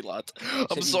sorry, lad. You I'm said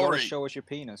you gotta sorry. show us your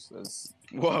penis. That's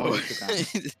Whoa.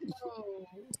 Instagram. Oh,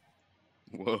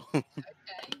 Whoa. okay.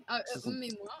 This is I a-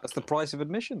 mean, what? that's the price of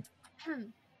admission.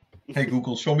 Hey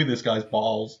Google, show me this guy's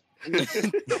balls.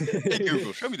 Hey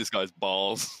Google, show me this guy's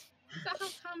balls. Is that how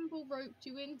Campbell roped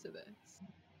you into this?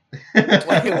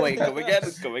 Wait, come again,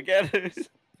 come again.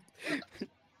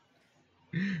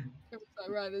 It was like,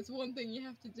 right, there's one thing you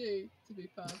have to do to be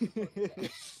part of the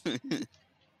podcast.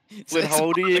 It's Wait, a how part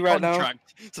old are of you the right now?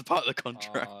 contract. It's a part of the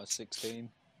contract. 16.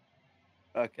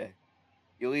 Okay.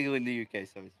 You're legal in the UK,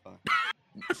 so it's fine.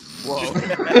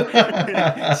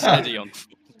 Whoa. Steady on.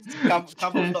 Campbell's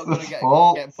not gonna Jesus get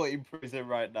fuck. put in prison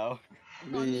right now.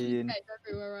 Not in the Mean, UK,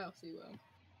 everywhere else he will.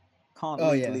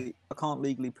 Oh, yeah. I can't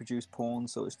legally produce porn,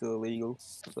 so it's still illegal.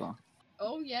 So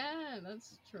Oh yeah,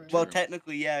 that's true. Well, True.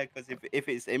 technically, yeah, because if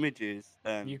it's images,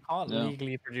 You can't Yeah.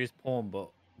 legally produce porn, but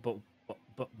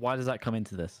why does that come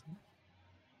into this?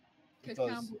 Because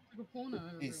because Campbell took a porno of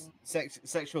it's everyone.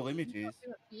 sexual images,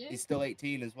 Yeah. he's still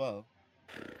 18 as well.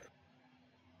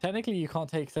 Technically, you can't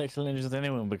take sexual images of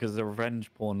anyone because of the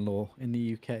revenge porn law in the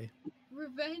UK.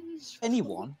 Revenge.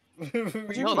 anyone.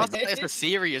 No, that's a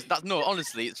serious. No,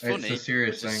 honestly, it's funny. It's a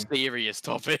serious It's a thing. serious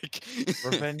topic.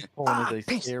 Revenge porn is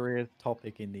a serious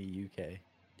topic in the UK. It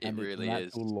and it's really an is.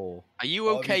 actual law. Are you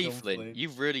Oh, okay, don't Flynn? Flynn.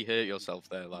 You've really hurt yourself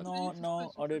there, lad.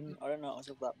 No, I didn't know it was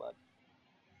that bad.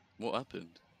 What happened?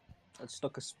 I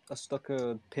stuck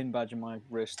a pin badge in my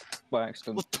wrist by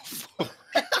accident. What the fuck?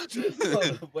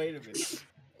 Oh, wait a minute.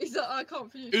 Is that I can't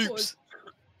produce Oops.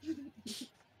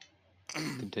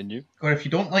 Continue. God, if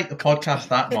you don't like the podcast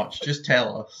that much, just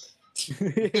tell us.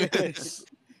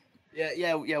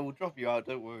 Yeah, we'll drop you out.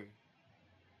 Don't worry.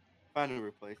 Find a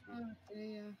replacement. Oh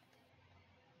dear.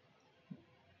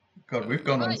 God, we've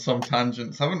gone on Right. some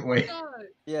tangents, haven't we? So,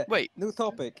 Yeah. Wait, New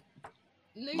topic.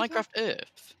 new Minecraft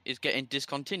Earth is getting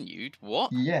discontinued.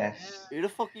 What? Yes. Who the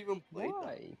fuck even played that?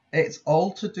 Why? It's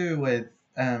all to do with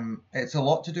it's a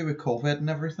lot to do with COVID and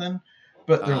everything,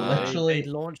 but they're Ah. literally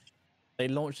They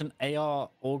launched an AR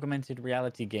augmented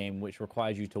reality game which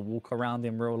requires you to walk around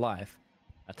in real life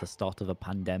at the start of a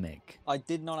pandemic. I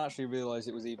did not actually realize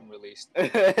it was even released.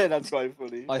 That's quite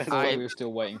funny. I thought I- we were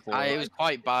still waiting for It it. was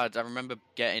quite bad. I remember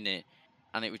getting it,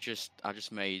 and it was just I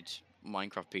just made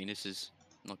Minecraft penises.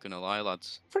 Not gonna lie,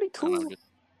 lads. Pretty And I cool.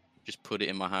 just put it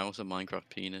in my house, a Minecraft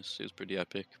penis. It was pretty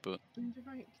epic. But Can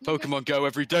you Pokemon Go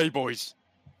every day, boys.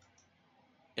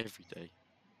 Every day.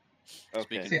 Okay.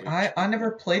 Speaking See, of which, I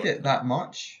never played it that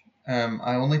much.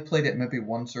 I only played it maybe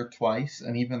once or twice,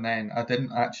 and even then, I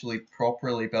didn't actually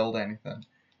properly build anything.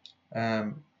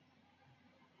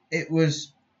 It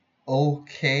was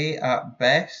okay at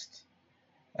best,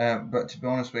 but to be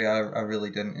honest with you, I really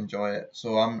didn't enjoy it.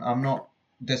 So I'm not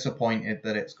disappointed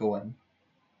that it's going.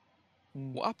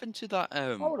 what happened to that?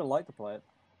 I would have liked to play it.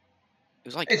 It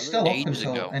was like It's still up ages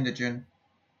until ago. end of June.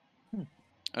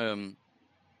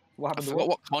 What I happened to forgot what?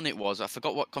 what con it was. I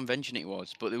forgot what convention it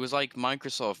was, but it was like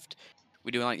Microsoft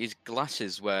were doing like these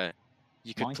glasses where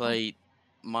you could Minecraft? play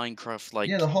Minecraft. Like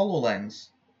Yeah, the HoloLens.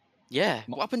 yeah,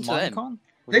 what happened to them? Minecon?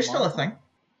 Was They're it still a Minecon? thing.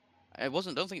 It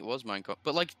wasn't. I don't think it was Minecraft,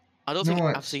 but like I don't No, think I've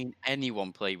it's- seen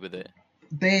anyone play with it.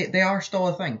 They are still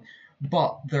a thing,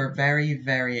 but they're very,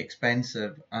 very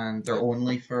expensive, and they're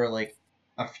only for like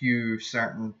a few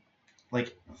certain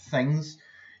like things.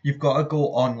 You've got to go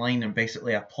online and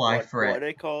basically apply What for are it.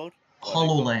 they called? What are they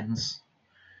called? HoloLens.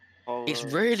 It's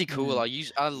Hollow- really cool.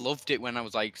 I loved it when I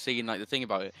was like seeing like the thing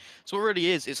about it. So it really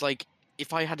is. It's like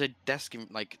if I had a desk in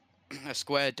like a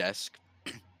square desk,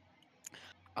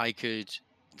 I could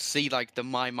see like the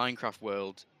my Minecraft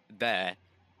world there,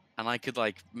 and I could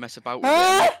like mess about with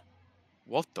it.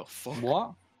 What the fuck?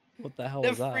 What? What the hell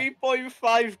They're was that?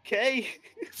 3.5k.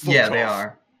 Yeah, Fuck they off.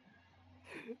 are.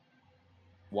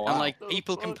 Wow. And like The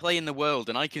people can fuck? play in the world,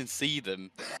 and I can see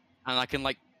them, and I can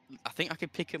like, I think I can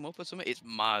pick them up or something. It's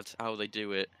mad how they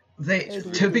do it. They,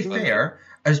 It's to really be clever. fair,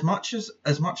 as much as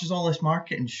all this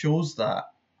marketing shows that,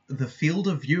 the field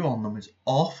of view on them is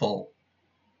awful.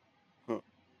 Huh.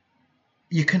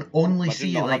 You can only Imagine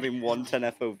see not like having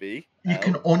 110 FOV. you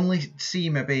can Hell. only see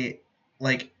maybe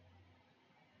like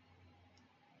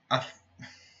a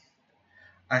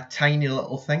tiny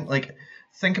little thing. Like,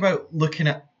 think about looking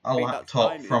at a I mean, that's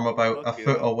laptop tiny. from about a Fucking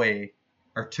foot hell. away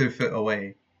or 2 foot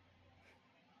away.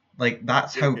 Like,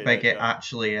 that's how Okay, big yeah, it yeah.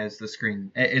 actually is, the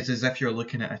screen. It is as if you're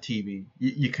looking at a TV.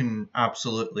 You can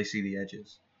absolutely see the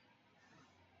edges.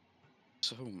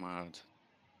 So mad.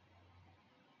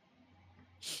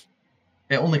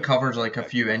 It only Yeah, covers like a Jack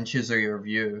few Ganook. inches of your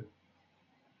view.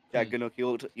 Jack Ganook,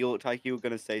 you looked like you were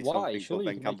gonna say Why? something, Surely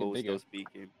but you then can make it Campbell was bigger. still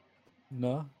speaking.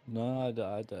 No,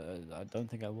 I don't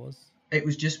think I was. It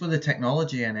was just with the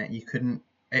technology in it, you couldn't.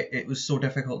 It was so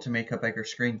difficult to make a bigger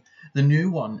screen. The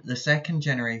new one, the second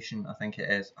generation, I think it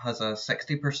is, has a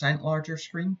 60% larger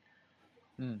screen,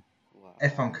 Wow.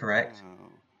 if I'm correct.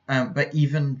 Wow. But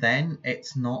even then,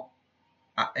 it's not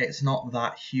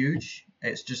that huge.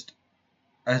 It's just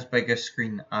as big a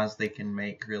screen as they can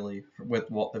make, really,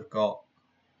 with what they've got.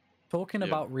 Talking Yeah.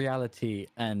 about reality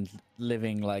and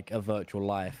living like a virtual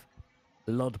life,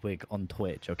 Ludwig on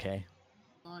Twitch, okay?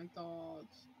 My God.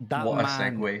 That What a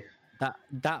man, segue.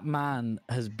 that man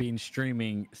has been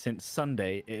streaming since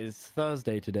Sunday. It is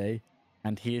Thursday today,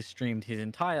 and he has streamed his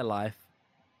entire life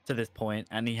to this point,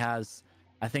 and he has,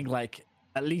 I think, like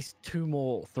at least 3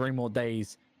 more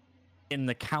days in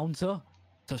the counter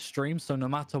to stream. So no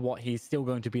matter what, he's still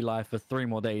going to be live for 3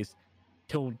 more days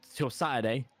till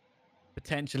Saturday,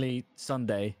 potentially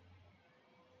Sunday,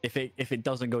 if it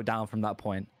doesn't go down from that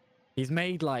point. He's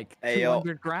made like Hey, yo.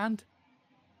 200 grand.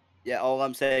 Yeah, all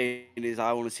I'm saying is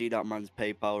I want to see that man's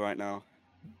PayPal right now.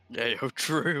 Yeah, yo,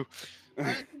 true. I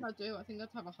don't think I do. I think I'd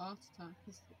have a heart attack.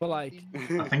 But, like,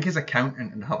 I think his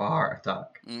accountant would have a heart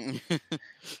attack.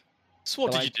 So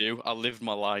what But, did you do? I lived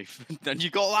my life. Then you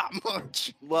got that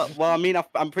much. well, I mean,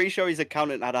 I'm pretty sure his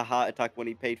accountant had a heart attack when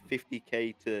he paid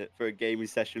 50k for a gaming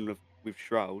session with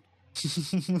Shroud.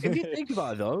 If you think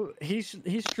about it, though, he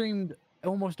streamed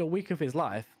almost a week of his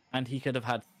life, and he could have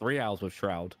had 3 hours with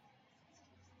Shroud.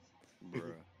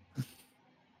 Bruh.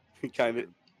 Kind of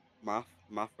math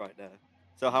right there.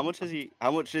 So how much is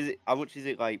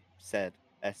it like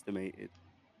estimated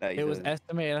that he's It was earning?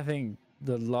 estimated, I think,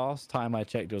 the last time I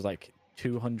checked, it was like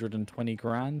 220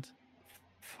 grand.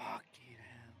 Fucking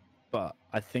hell. But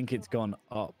I think it's gone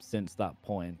up since that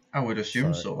point. I would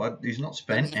assume So- so. He's not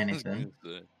spent anything.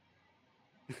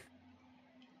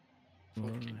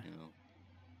 Fucking hell.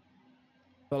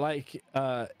 But like,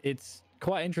 it's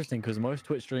quite interesting because most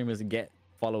Twitch streamers get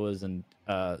followers and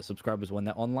subscribers when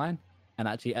they're online and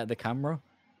actually at the camera,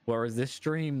 whereas this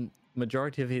stream,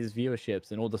 majority of his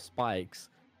viewerships and all the spikes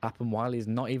happen while he's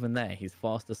not even there. He's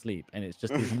fast asleep, and it's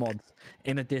just his mods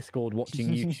in a Discord watching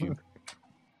YouTube.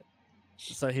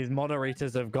 So his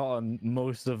moderators have gotten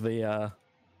most of the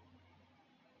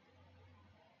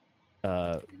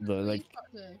like.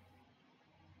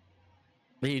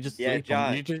 You just Yeah, sleep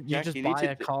on, Jack, you Jack, just you need buy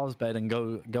to a car's bed and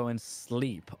go and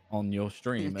sleep on your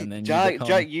stream, and then Jack, you become,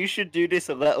 Jack, you should do this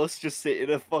and let us just sit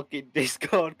in a fucking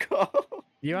Discord call.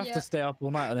 you have Yeah. to stay up all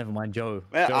night. Oh, never mind, Joe.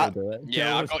 Well, Joe I- will do it. Yeah,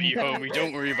 Joe I will- got you, homie.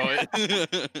 Don't worry about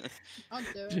it. I'll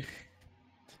do it.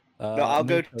 No, I'll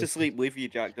go Nico- to sleep with you,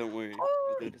 Jack. Don't worry. I'll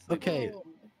go to sleep with Okay. you. Oh.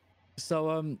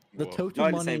 So the Whoa. total Not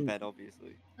in the money, same bed,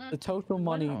 obviously. the total Why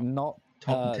money not? not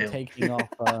Top and tail. taking off.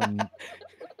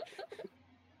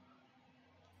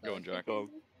 Go on, Jack. Go on.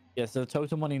 Yeah, so the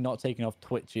total money not taking off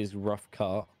Twitch's rough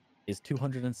cut is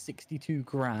 262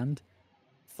 grand,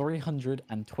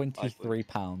 323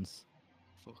 pounds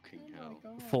Fucking Oh my hell.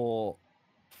 God. for.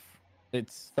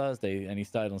 It's Thursday and he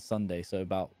started on Sunday, so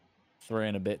about 3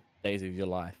 and a bit days of your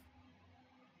life.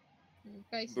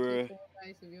 Basically Bruh. 4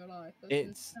 days of your life. That's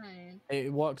It's- insane.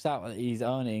 It works out that he's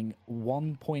earning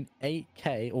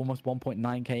 1.8k, almost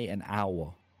 1.9k an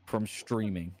hour from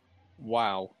streaming.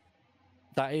 Wow.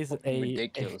 That is Fucking a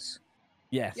ridiculous.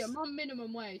 yes. Yeah, my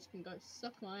minimum wage can go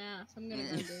suck my ass. I'm gonna go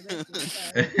and do this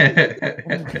instead.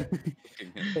 Fucking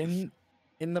hell.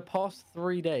 In the past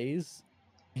 3 days,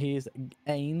 he's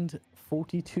gained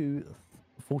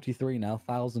 43 now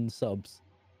thousand subs.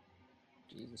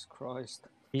 Jesus Christ.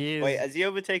 He is Wait, has he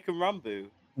overtaken Rambo?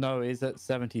 no, he's at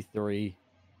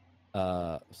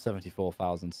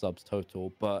 74,000 subs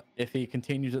total. But if he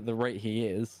continues at the rate he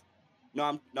is,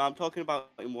 No, I'm talking about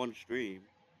in one stream.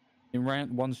 In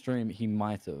one stream, he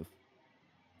might have.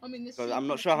 I mean, this. So I'm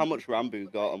not sure how much Rambo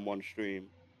got on one stream.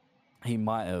 He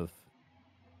might have.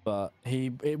 But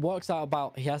it works out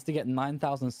about he has to get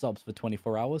 9,000 subs for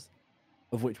 24 hours,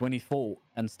 of which when he fought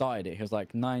and started it, he was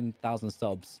like 9,000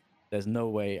 subs. There's no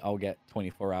way I'll get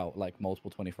 24 out like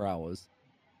multiple 24 hours.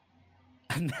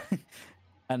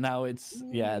 And now it's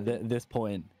this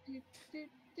point.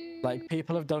 Like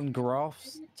people have done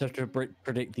graphs to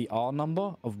predict the R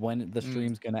number of when the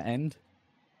stream's gonna end.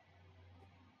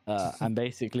 And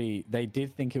basically they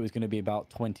did think it was going to be about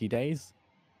 20 days,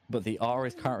 but the R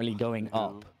is currently going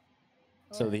up.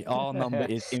 So the R number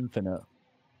is infinite.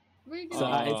 So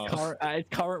at its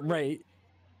current rate,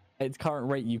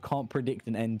 you can't predict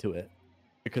an end to it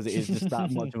because it is just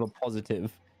that much of a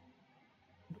positive,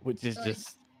 which is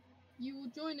just. You will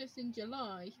join us in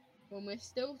July when we're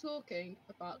still talking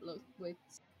about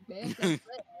Ludwig's. Can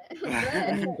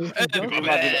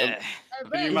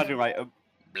you imagine, right?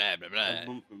 Blah blah blah. A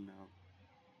month from now.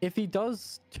 If he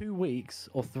does 2 weeks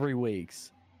or 3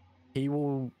 weeks,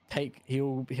 he'll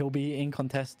be in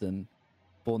contestant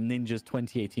for Ninja's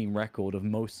 2018 record of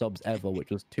most subs ever, which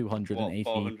was 280.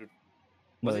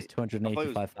 No, it's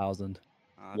 285,000.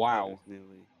 Wow.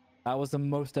 That was the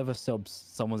most ever subs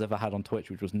someone's ever had on Twitch,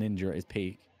 which was Ninja at his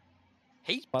peak.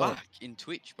 He's back in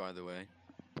Twitch, by the way.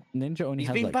 Ninja only He's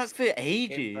has been like back for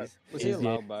ages. Was he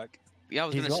allowed back? Yeah, I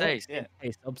was he's gonna got say. like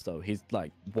 6K subs though. He's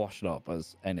like washed up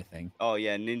as anything. Oh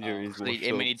yeah, Ninja is. I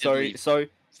mean, he did Sorry, leave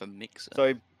for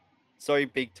Mixer. sorry,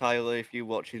 Big Tyler, if you're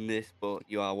watching this, but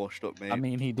you are washed up, mate. I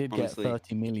mean, he did honestly. get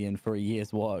 30 million for a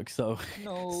year's work, so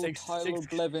No, Tyler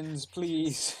Blevins,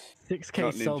 please. 6K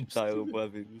Not Ninja subs. Tyler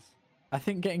Blevins. I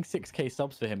think getting 6K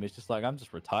subs for him is just like, I'm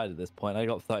just retired at this point. I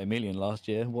got 30 million last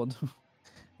year. What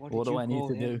do I need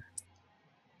to do?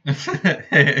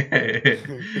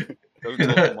 Don't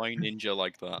talk to my Ninja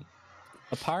like that.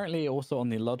 Apparently, also on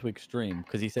the Ludwig stream,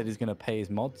 because he said he's going to pay his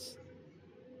mods.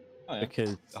 Oh, yeah.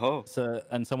 Because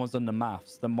and someone's done the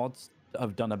maths. The mods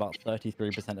have done about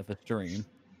 33% of the stream.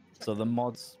 So the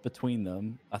mods between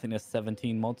them, I think there's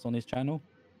 17 mods on his channel,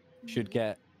 should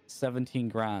get 17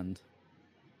 grand.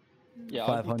 Yeah,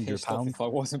 I'd be pissed off £500 if I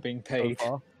wasn't being paid. so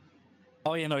far.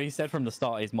 Oh, yeah, no, he said from the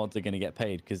start his mods are going to get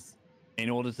paid because in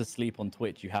order to sleep on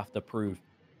Twitch, you have to prove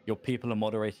your people are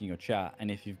moderating your chat, and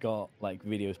if you've got like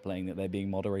videos playing, that they're being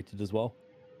moderated as well.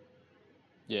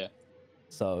 Yeah.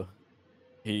 So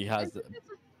he has. There's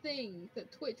a thing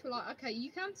that Twitch were like, okay,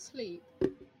 you can sleep.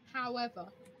 However,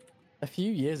 A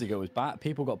few years ago, it was bad.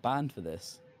 People got banned for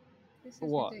this. this is For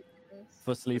what? ridiculous.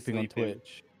 For sleeping on sleeping.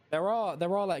 Twitch. There are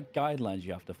like guidelines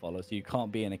you have to follow, so you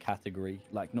can't be in a category,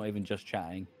 like not even just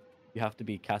chatting. You have to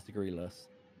be categoryless.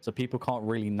 So people can't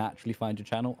really naturally find your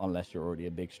channel unless you're already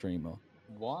a big streamer.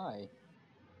 Why?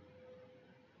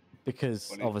 Because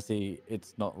Funny. obviously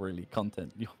it's not really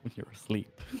content when you're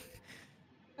asleep.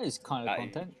 It's kind of That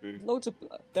is content. true.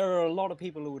 There are a lot of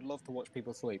people who would love to watch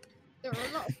people sleep. There are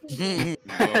a lot of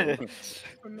people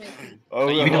from me. Oh,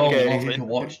 You We don't all okay. need to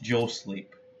watch Joe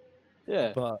sleep.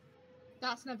 Yeah. But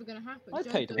That's never going to happen. I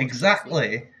Joe paid to doesn't watch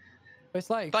Exactly.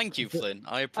 it's like Thank you, Flynn.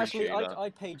 I Actually, appreciate that. I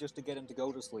paid just to get him to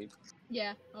go to sleep,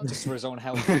 Yeah. just for his own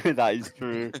health. that is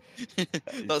true.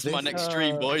 That's my This, next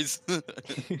stream, boys. this,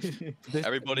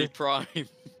 Everybody prime.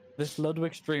 this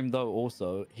Ludwig stream though,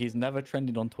 also he's never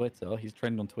trended on Twitter. He's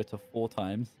trended on Twitter 4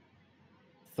 times,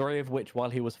 3 of which while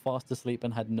he was fast asleep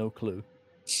and had no clue.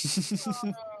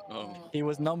 Oh. He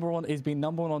was number 1. He's been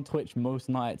number 1 on Twitch most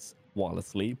nights while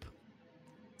asleep.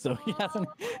 So he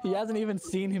hasn't even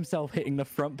seen himself hitting the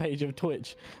front page of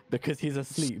Twitch because he's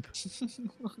asleep.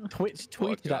 Twitch Poor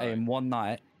tweeted at guy. him one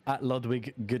night at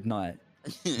Ludwig good night.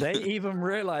 They even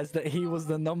realized that he was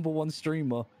the number 1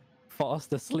 streamer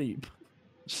fast asleep.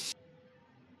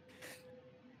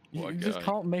 You Poor just guy.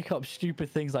 can't make up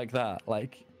stupid things like that.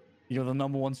 Like you're the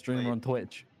number 1 streamer Wait. on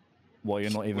Twitch while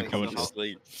you're not even Wait, Going so to how-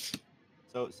 sleep.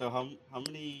 So how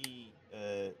many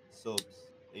subs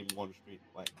in one stream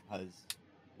like has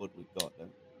Ludwig got then?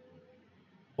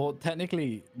 Well,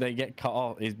 technically, they get cut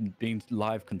off. It's being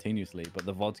live continuously, but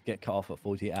the VODs get cut off at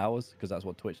 48 hours because that's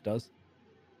what Twitch does.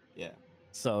 Yeah.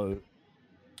 So,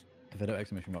 if I do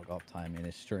exclamation mark uptime in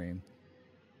his stream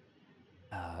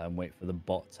and wait for the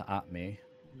bot to at me.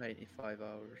 95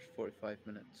 hours, 45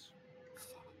 minutes.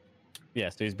 Yeah,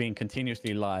 so he's been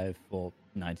continuously live for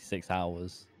 96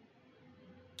 hours.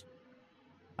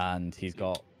 And he's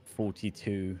got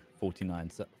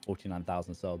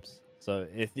 49,000 subs. So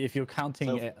if you're counting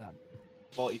So- it,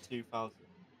 42,000.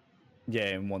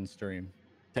 yeah, in one stream,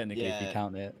 technically, if you Yeah,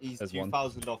 count it He's as one.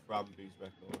 2,000 off Rambo's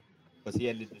record because he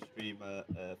ended the stream at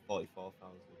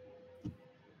 44,000.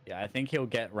 Yeah, I think he'll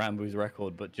get Rambo's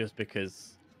record, but just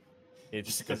because It's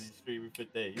Just because he's streaming for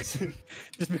days.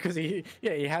 just because he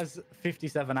has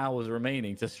 57 hours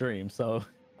remaining to stream, so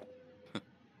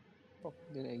Oh,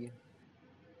 did it again.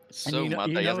 So you know- mad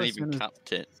you that he know hasn't as even soon as-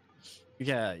 capped it.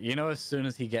 yeah, as soon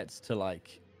as he gets to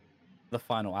like the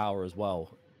final hour as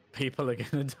well, people are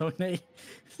gonna donate.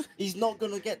 He's not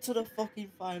gonna get to the fucking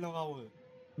final hour.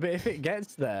 But if it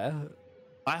gets there,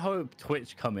 I hope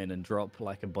Twitch come in and drop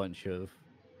like a bunch of,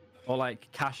 or like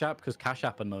Cash App, because Cash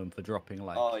App are known for dropping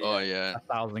like Oh yeah.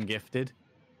 1,000 gifted.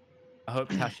 I hope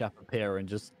Cash App appear and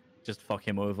just fuck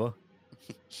him over.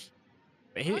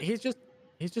 But he's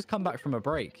just come back from a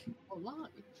break. Alive.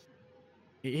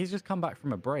 He's just come back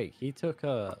from a break. He took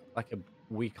a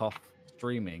week off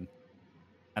streaming,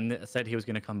 and said he was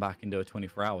going to come back and do a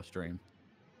 24-hour stream.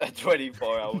 A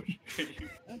 24-hour stream.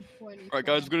 Right,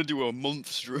 guys, we're gonna do a month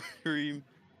stream.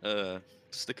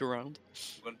 Stick around.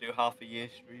 We're gonna do half a year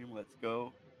stream. Let's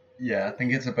go. Yeah, I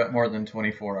think it's a bit more than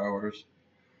 24 hours.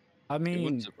 I It wouldn't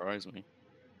mean, surprise me.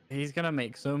 he's gonna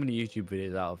make so many YouTube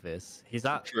videos out of this. He's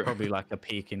at True. probably like a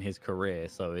peak in his career,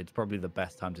 so it's probably the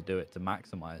best time to do it to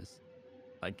maximize,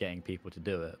 like getting people to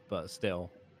do it. But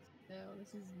still,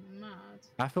 This is mad.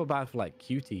 I feel bad for like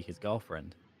Cutie, his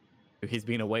girlfriend, who he's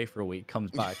been away for a week,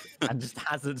 comes back and just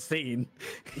hasn't seen.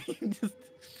 Just-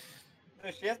 No,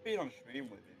 she has been on stream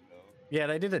with him though. Yeah,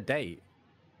 they did a date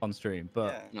on stream,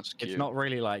 but Yeah. That's cute. it's not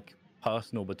really like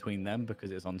personal between them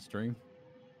because it's on stream.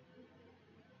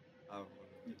 Oh,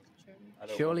 True. I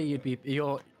don't Surely want you'd be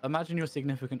imagine your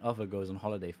significant other goes on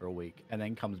holiday for a week and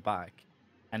then comes back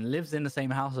and lives in the same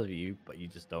house as you, but you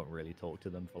just don't really talk to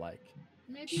them for like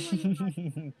Maybe when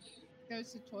he like,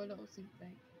 goes to the toilet or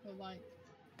something, or like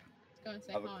go and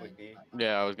say Have a hi. quickie.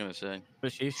 Yeah, I was gonna say.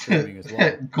 but she's streaming as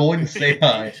well. Go and say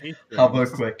hi. She Have a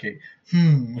streams. quickie.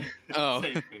 Oh.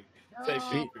 Same thing. Oh, Same She,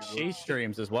 thing. she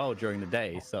streams as well during the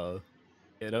day, so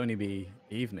it'd only be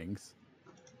evenings.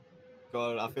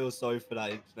 God, I feel sorry for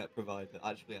that internet provider.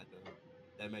 Actually, I don't.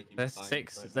 They're making. There's bank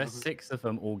six right there's now. 6 of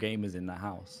them, all gamers in the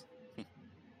house.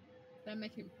 they're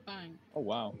making bang. Oh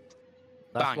wow.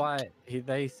 That's Bank. why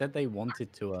they said they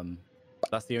wanted to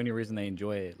that's the only reason they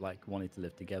enjoy it, like wanting to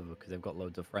live together, because they've got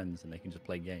loads of friends and they can just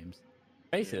play games.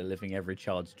 Basically living every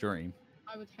child's dream.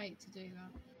 I would hate to do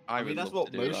that. I would mean, that's love what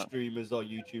to do most that. streamers or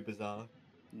YouTubers are.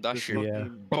 That's Just your Yeah.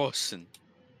 fucking- bossing.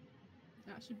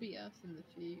 That should be us in the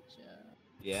future.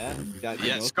 Yeah. Let's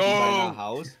You buying go! our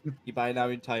house. You buying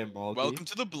our entire mortgage. Welcome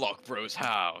to the BlockBro's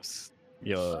house.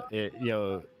 Yo,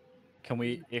 can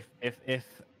we if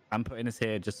I'm putting this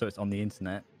here just so it's on the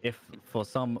internet, if for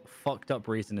some fucked up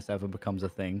reason this ever becomes a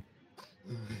thing,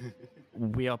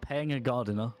 we are paying a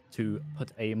gardener to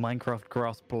put a Minecraft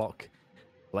grass block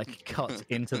like cut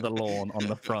into the lawn on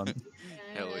the front,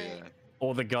 Hell yeah.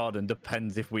 or the garden,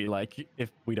 depends if we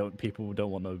people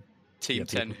don't want to. Team Yeah,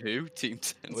 10 people- who? Team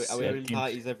 10. Are we Yeah, having team-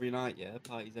 parties every night? Yeah,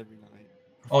 parties every night.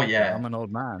 Oh yeah. I'm an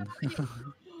old man.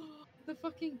 The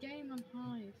fucking game on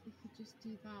Hive. We could just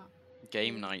do that.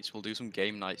 Game nights. We'll do some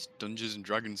game nights. Dungeons and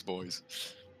Dragons, boys.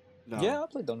 No. Yeah, I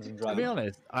played Dungeons and To be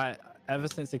Dragons. honest, ever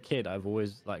since a kid, I've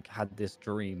always like had this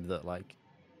dream that like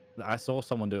I saw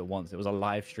someone do it once. It was a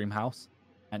live stream house,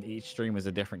 and each stream was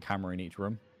a different camera in each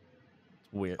room.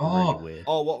 It's weird, Oh. really weird.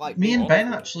 Oh, what like? Me and the Ben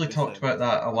Oxford actually system? talked about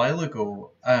that a while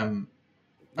ago.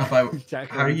 About Jack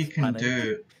how you Reed's can panic.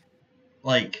 do,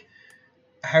 like,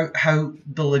 how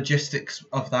the logistics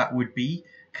of that would be,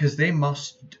 because they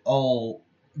must all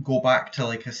go back to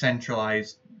like a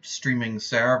centralized streaming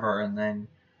server and then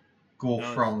go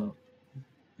No,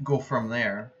 from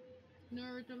there.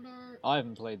 Nerd alert. I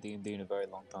haven't played D&D in a very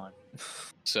long time.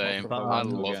 Same. But I I'm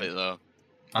love again. it though.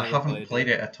 I Never haven't played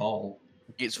it at all.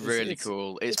 It's It's- really it's-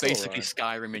 cool. It's it's basically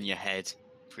Skyrim in your head.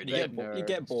 Pretty You good.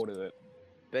 get bored of it.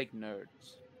 Big nerds.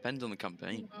 Depends on the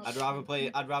campaign. I'd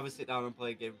rather sit down and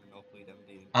play a game of Monopoly than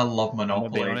D&D. I love I'm gonna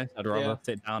be Monopoly. honest, I'd rather Yeah,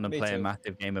 sit down and me play a too.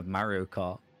 massive game of Mario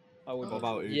Kart. I would What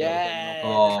about Uno? Yeah.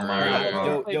 Oh, True. Mario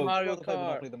Kart. Yo, Mario I'd rather play Kart.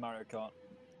 Monopoly than Mario Kart.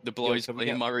 The boys can we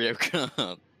playing get- Mario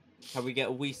Kart. Can we get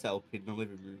a Wii set up in the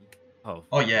living room?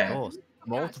 Oh, yeah. Of course.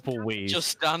 Multiple Wii's.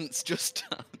 Just dance, just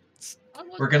dance. I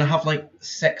was We're gonna have actually- like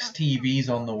 6 TVs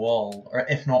on the wall, or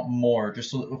if not more, just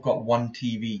so that we've got one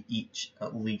TV each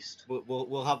at least.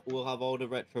 We'll have all the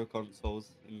retro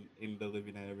consoles in the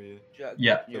living area. Jack,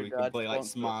 Yeah. So your we can dad play, like,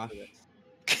 sponsors Smash.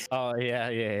 this. Oh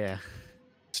yeah.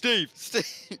 Steve.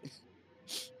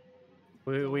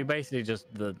 We basically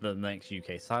just the next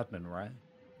UK Sidemen, right?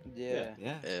 Yeah.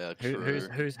 Yeah. Yeah, Who, true.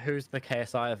 who's the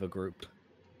KSI of a group?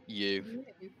 You.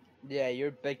 Yeah, you're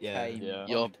big Yeah. time. Yeah. on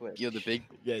You're Twitch. you're the big.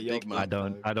 Yeah, you're Big man.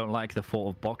 I don't like the thought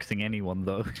of boxing anyone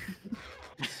though.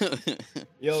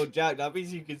 Yo, Jack, that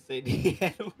means you can say the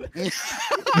N-word.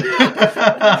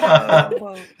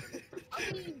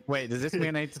 Wait, does this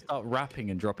mean I need to start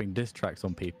rapping and dropping diss tracks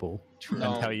on people and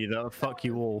No. tell you that fuck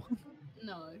you all?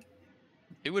 No.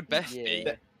 Who would Beth be?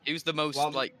 Yeah. Who's the most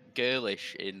Well, like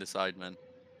girlish in the Sidemen?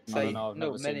 I don't Say, know. I've no,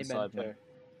 never seen Mini the Sidemen. Mentor.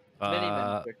 Mini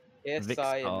Uh, Mentor. KSI and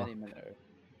Vixar. Mini Mentor.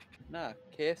 Nah,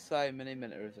 KSI and Mini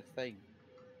Mentor is a thing.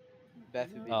 Beth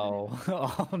would be oh,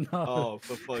 oh no. Oh,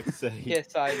 for fuck's sake. Mini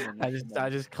KSI and Mini I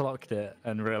just clocked it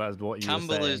and realized what you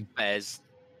Campbell were is saying. Bez.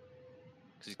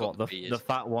 Because he's got What, the beard. the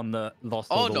fat one that lost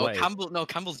Oh all the no, weight?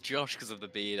 Campbell's Josh because of the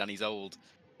beard and he's old.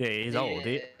 Yeah, he's old.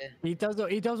 He does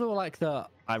all like the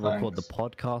I record the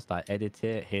podcast, I edit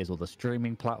it. Here's all the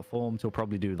streaming platforms. He'll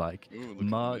probably do like Ooh, look at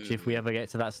merch if we me. ever get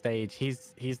to that stage.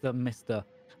 He's the Mister.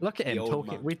 Look at The him old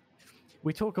talking. man.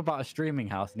 We talk about a streaming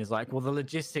house, and he's like, "Well, the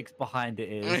logistics behind it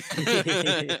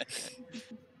is."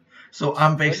 So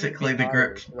I'm When we basically beat the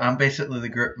group. Ireland, I'm basically the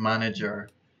group manager.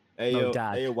 Hey No, yo,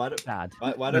 Dad. hey yo, why don't Dad,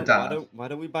 why The don't dad. why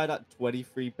don't we buy that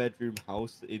 23-bedroom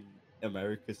house in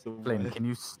America somewhere? Flynn, can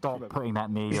you stop putting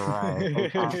that near your eye?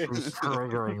 It's actually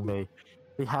triggering me.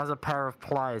 He has a pair of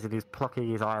pliers and he's plucking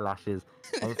his eyelashes,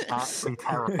 and it's actually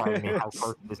terrifying me how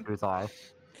close it is to his eye.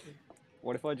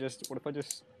 what if I just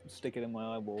stick it in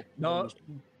my eyeball? No.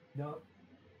 No.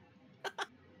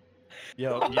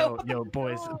 Yo,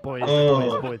 boys.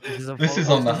 Oh, this is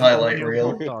on the an highlight audio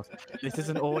reel. podcast. This is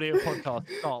an audio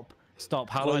podcast. Stop.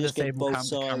 How do Well, I just get disable both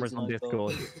sides cameras on and I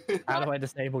Discord? How do I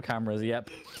disable cameras? Yep.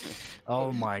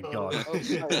 Oh my god. Oh,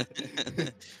 sorry.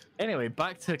 Anyway,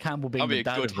 back to Campbell being That'd be the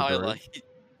a dad good of the group. highlight.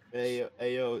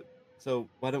 Hey yo, so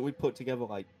why don't we put together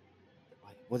like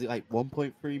was it like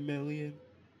 1.3 million?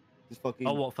 Just fucking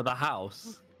Oh, what, for the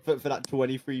house? for that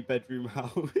 23-bedroom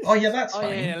house. Oh yeah, that's Oh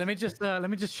fine. yeah. Let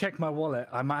me just check my wallet.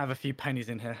 I might have a few pennies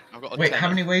in here. I've got a Wait, how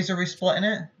tenner. many ways are we splitting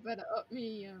it? Better up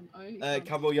me only.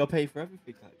 Campbell, you'll pay for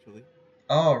everything actually.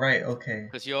 Oh right, okay.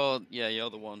 Because you're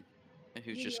the one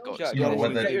who's Yeah, just you're got. Jack, You know, you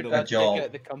with get a- your a dad to job. take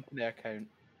out the company account.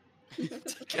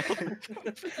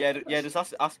 Yeah, just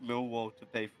ask Millwall to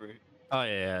pay for it. Oh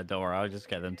yeah. Don't worry. I'll just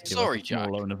get them to give Sorry, us a small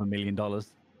Jack. loan of $1 million.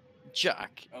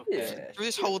 Jack. Yeah. Through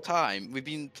this whole time, we've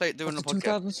been doing the That's the podcast.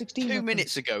 2016 2 reference.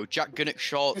 minutes ago, Jack Gunnock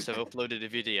Shorts have uploaded a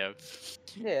video.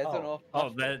 Yeah, I don't know. Oh,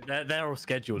 they're all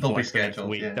scheduled. They'll for be like the next scheduled,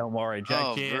 week. yeah. Don't worry.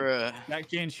 Oh, bruh. Jack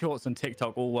G and Shorts and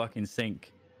TikTok all work in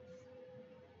sync.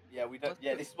 Yeah, we don't.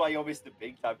 Yeah, this is why you're Mr.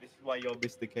 Big Time. This is why you're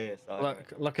Mr. KSI.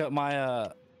 Look at my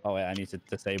Oh wait, I need to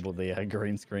disable the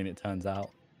green screen. It turns out.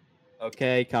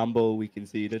 Okay, Campbell, we can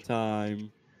see the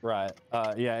time. Right.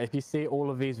 Yeah. If you see all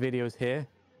of these videos here,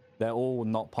 they're all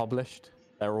not published.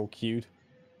 They're all queued.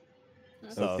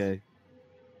 So Okay.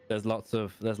 there's lots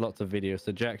of videos.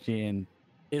 So Jack G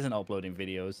isn't uploading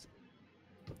videos.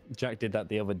 Jack did that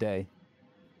the other day.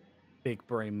 Big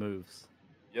brain moves.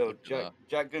 Yo, Jack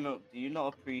Gunnock, do you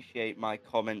not appreciate my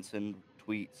comments and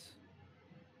tweets?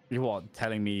 You what?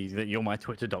 Telling me that you're my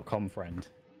Twitter.com friend?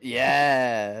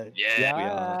 Yeah. Yeah. We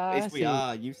are. Yes, we see.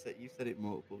 are. You said it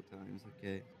multiple times.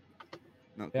 Okay.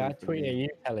 Not Yeah, I good for tweeted me. you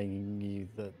telling you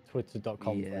the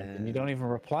Twitter.com friend, and you Yeah. don't even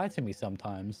reply to me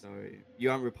sometimes. Sorry, you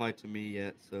haven't replied to me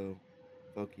yet, so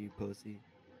fuck you, pussy.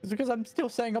 It's because I'm still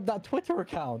setting up that Twitter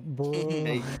account, bro.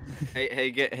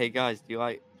 Hey guys, do you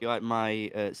like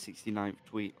my 69th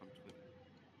tweet on Twitter?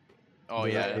 Oh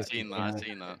Yeah, yeah, it's I've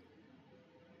seen that.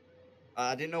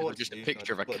 I didn't know It what was to just a do, so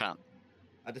picture of a I just cat.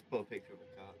 I just put a picture of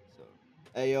a cat. So,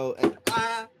 hey yo,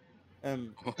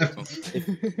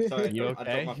 sorry, You I dropped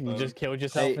okay? my You phone. just killed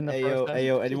yourself Hey, in the hey yo, process? hey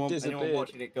yo, anyone disappeared.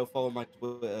 watching it, go follow my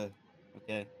Twitter.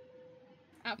 Okay,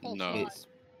 At False No. Live. it's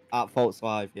 @Faults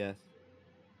Live. Yes.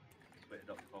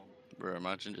 Twitter.com. Bro,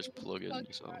 imagine just plugging Plug it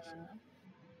yourself. right now.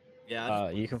 Yeah.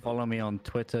 You can follow me on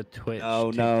Twitter, Twitch,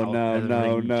 No, TikTok, no,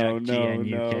 everything, no, Jack no, GN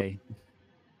no. UK.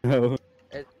 No.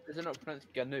 Is it not pronounced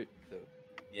Ganook, though?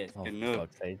 Yes, Oh, for Ganook.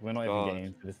 fuck's sake. We're not even God. getting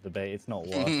into this debate. It's not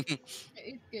worth. It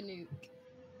is Ganook.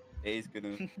 It is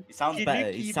Ganook. It sounds You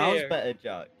better. Nicky It sounds there. better,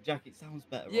 Jack. Jack, it sounds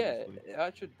better. Yeah, honestly. it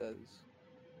actually does.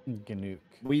 Ganook.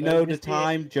 We Well, know you the see it-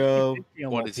 time, Joe.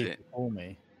 What is it? Call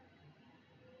me.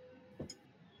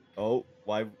 Oh,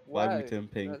 why Wow, we turn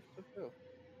pink? that's so cool.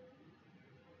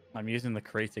 I'm using the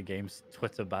Creator Games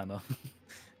Twitter banner.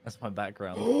 That's my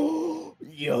background.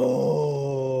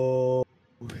 Yo.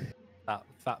 That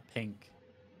fat pink.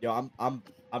 Yo, I'm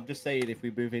just saying, if we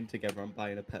move in together, I'm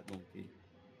buying a pet monkey.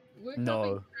 We're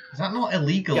No. Is that not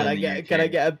illegal Can in I the get UK? can I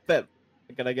get a pet?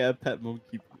 Can I get a pet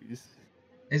monkey, please?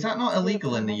 Is that not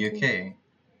illegal in the monkey? UK?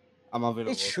 I'm having a It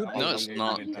look. should I'm be. No, having it's a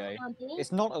not. look. Okay. Coming.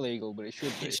 It's not illegal, but it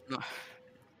should be. It's not.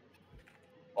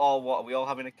 Oh, what? Are we all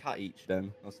having a cat each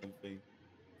then, or something?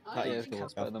 I Cat Yeah, don't each it's think to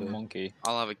cat's look better than a after. monkey.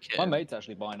 I'll have a My kid. mate's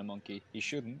actually buying a monkey. He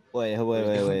shouldn't. Wait. He's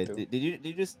going to.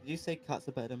 Did you say cats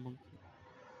are better than monkeys?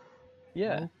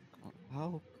 Yeah.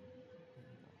 How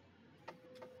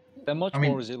They're much I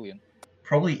mean- more resilient.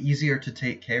 Probably easier to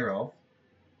take care of.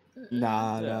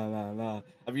 Nah, Yeah. nah.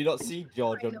 Have you not seen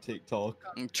George on TikTok?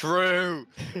 True.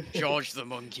 George the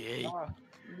monkey.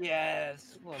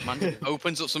 Yes. Man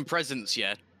opens up some presents,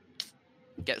 yeah.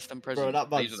 Gets them presents. Bro, that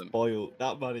plays man's with them. spoiled.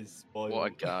 That man is spoiled.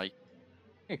 What a guy.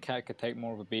 A cat could take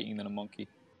more of a beating than a monkey.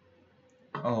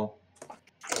 Oh,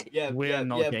 Yeah, We're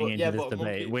not getting into this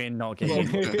debate. We're not getting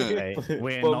into this debate.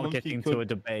 We're Well, not monkey getting could- to a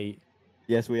debate.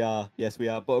 Yes, we are. Yes, we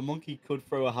are. But a monkey could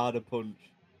throw a harder punch.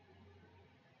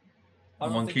 I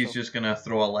the don't think monkey's so. just gonna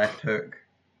throw a left hook.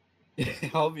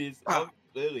 Obviously,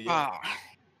 clearly, yeah. Ah.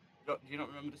 Do you not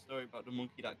remember the story about the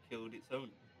monkey that killed its owner?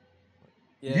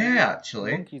 Yeah,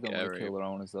 actually. Monkeys don't really Scary. kill their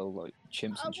owners, though, like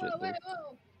chimps Oh, and shit. wait, do.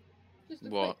 whoa. Just a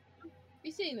What? quick.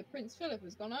 You seen that Prince Philip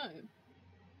has gone home?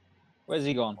 Where's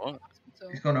he gone? What? Hospital.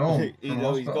 He's gone home You from know,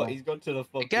 hospital. he's gone to the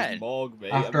fucking Again? morgue,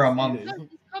 mate. After Have a you seen month. No, it?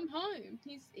 he's come home.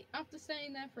 He's after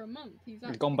staying there for a month. He's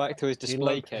He's gone back to his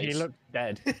display case. He looks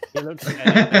dead. He looks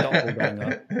dead. The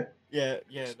doppelganger. Yeah,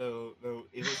 no.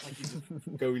 It looks like he's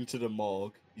just going to the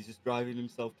morgue. He's just driving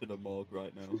himself to the morgue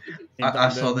right now. I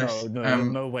saw this, No, there's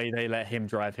no way they let him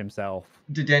drive himself.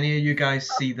 Did any of you guys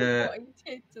see the? What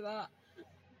he did to that.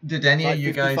 Did any It's of like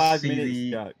you guys 55 see minutes,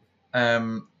 the Jack.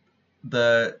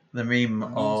 the meme Knee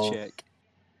of check.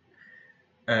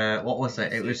 what was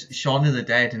it? It was Shaun of the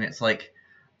Dead, and it's like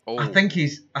Oh. I think he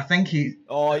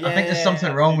Oh, yeah. I think there's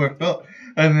something wrong with Phil,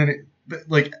 and then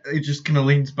it just kind of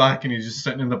leans back, and he's just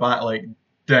sitting in the back like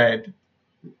dead.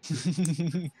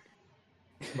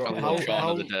 Bro, Shaun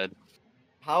how, of the Dead.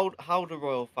 how the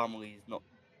royal family is not...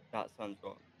 That sounds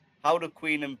wrong. How the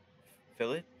Queen and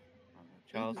Philip?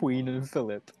 Charles? Queen and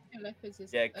Philip. Philip is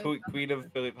his Yeah, Queen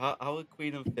and Philip. How are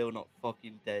Queen and Phil not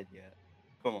fucking dead yet?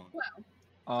 Come on.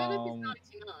 Well, Philip is Um,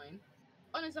 99.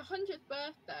 On his 100th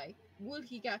birthday, will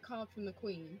he get a card from the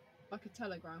Queen? Like a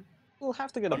telegram? we'll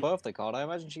have to get a birthday card. I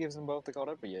imagine she gives him a birthday card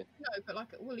every year. No, but like,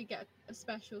 will he get a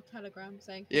special telegram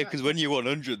saying? Yeah, because when you're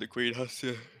 100, the Queen has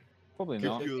to. Probably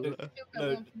give not. you a- He'll get No,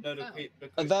 one from no, the Phil. Queen... the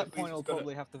At Queen- that the point, Queen's he'll gonna-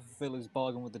 probably have to fulfill his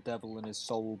bargain with the devil, and his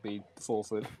soul will be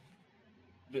forfeit.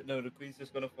 No, the Queen's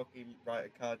just gonna fucking write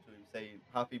a card to him saying,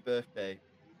 "Happy birthday.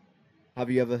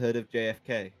 Have you ever heard of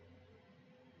JFK?"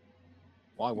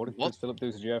 Why? What did What? Prince Philip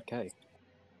do to JFK?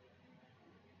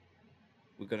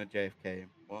 We're gonna JFK him.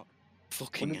 What?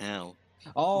 Fucking hell.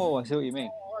 Oh, I see what you mean.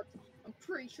 God, I'm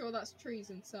pretty sure that's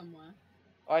treason somewhere.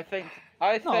 I think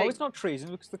No, it's not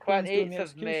treason because the Queen's doing the 28th of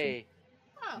execution. May.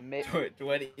 Ah,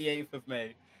 28th of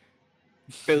May.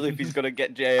 Philip is gonna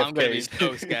get JFK. I'm gonna be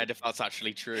so scared if that's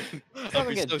actually true. He's I'll not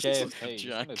be gonna get so scared, JFK. He's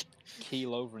Jack. gonna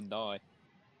keel over and die.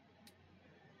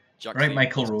 Jack Right, Lee-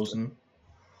 Michael Rosen.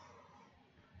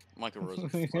 Michael Rosen.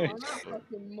 on that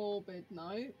fucking morbid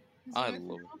note, is I there anything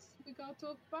love- else we gotta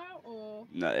talk about, or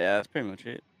No, yeah, that's pretty much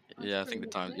it. Yeah, I think the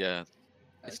time. Yeah,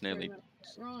 that's it's nearly. pretty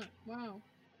much it? Right. Wow.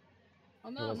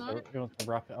 On He that wants, note, he wants to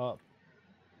wrap it up.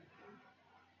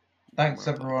 Thanks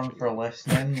Well, everyone actually- for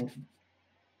listening.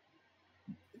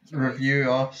 Review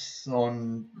us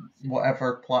on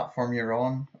whatever platform you're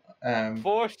on.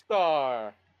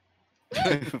 4-star.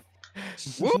 Make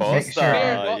We're sure,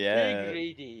 not yeah. being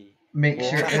greedy. make Well,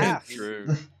 sure, half. True.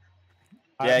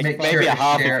 Yeah, make maybe sure a to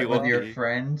half if share you it with want your to.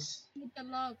 friends, need the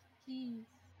love, please.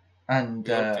 and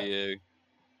Good for you.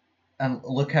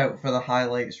 look out for the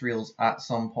highlights reels at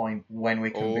some point when we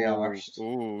can be arsed.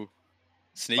 Ooh.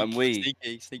 Sneak, When we-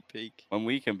 sneak peek. When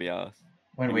we can be asked.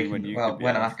 When You we mean when can, you well, can be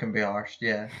when I arsed? can be arsed,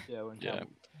 yeah. Yeah, when Yeah.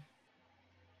 Campbell-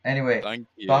 Anyway, Thank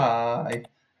you. bye.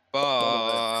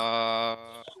 Bye. Bye.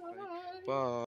 Bye. Bye.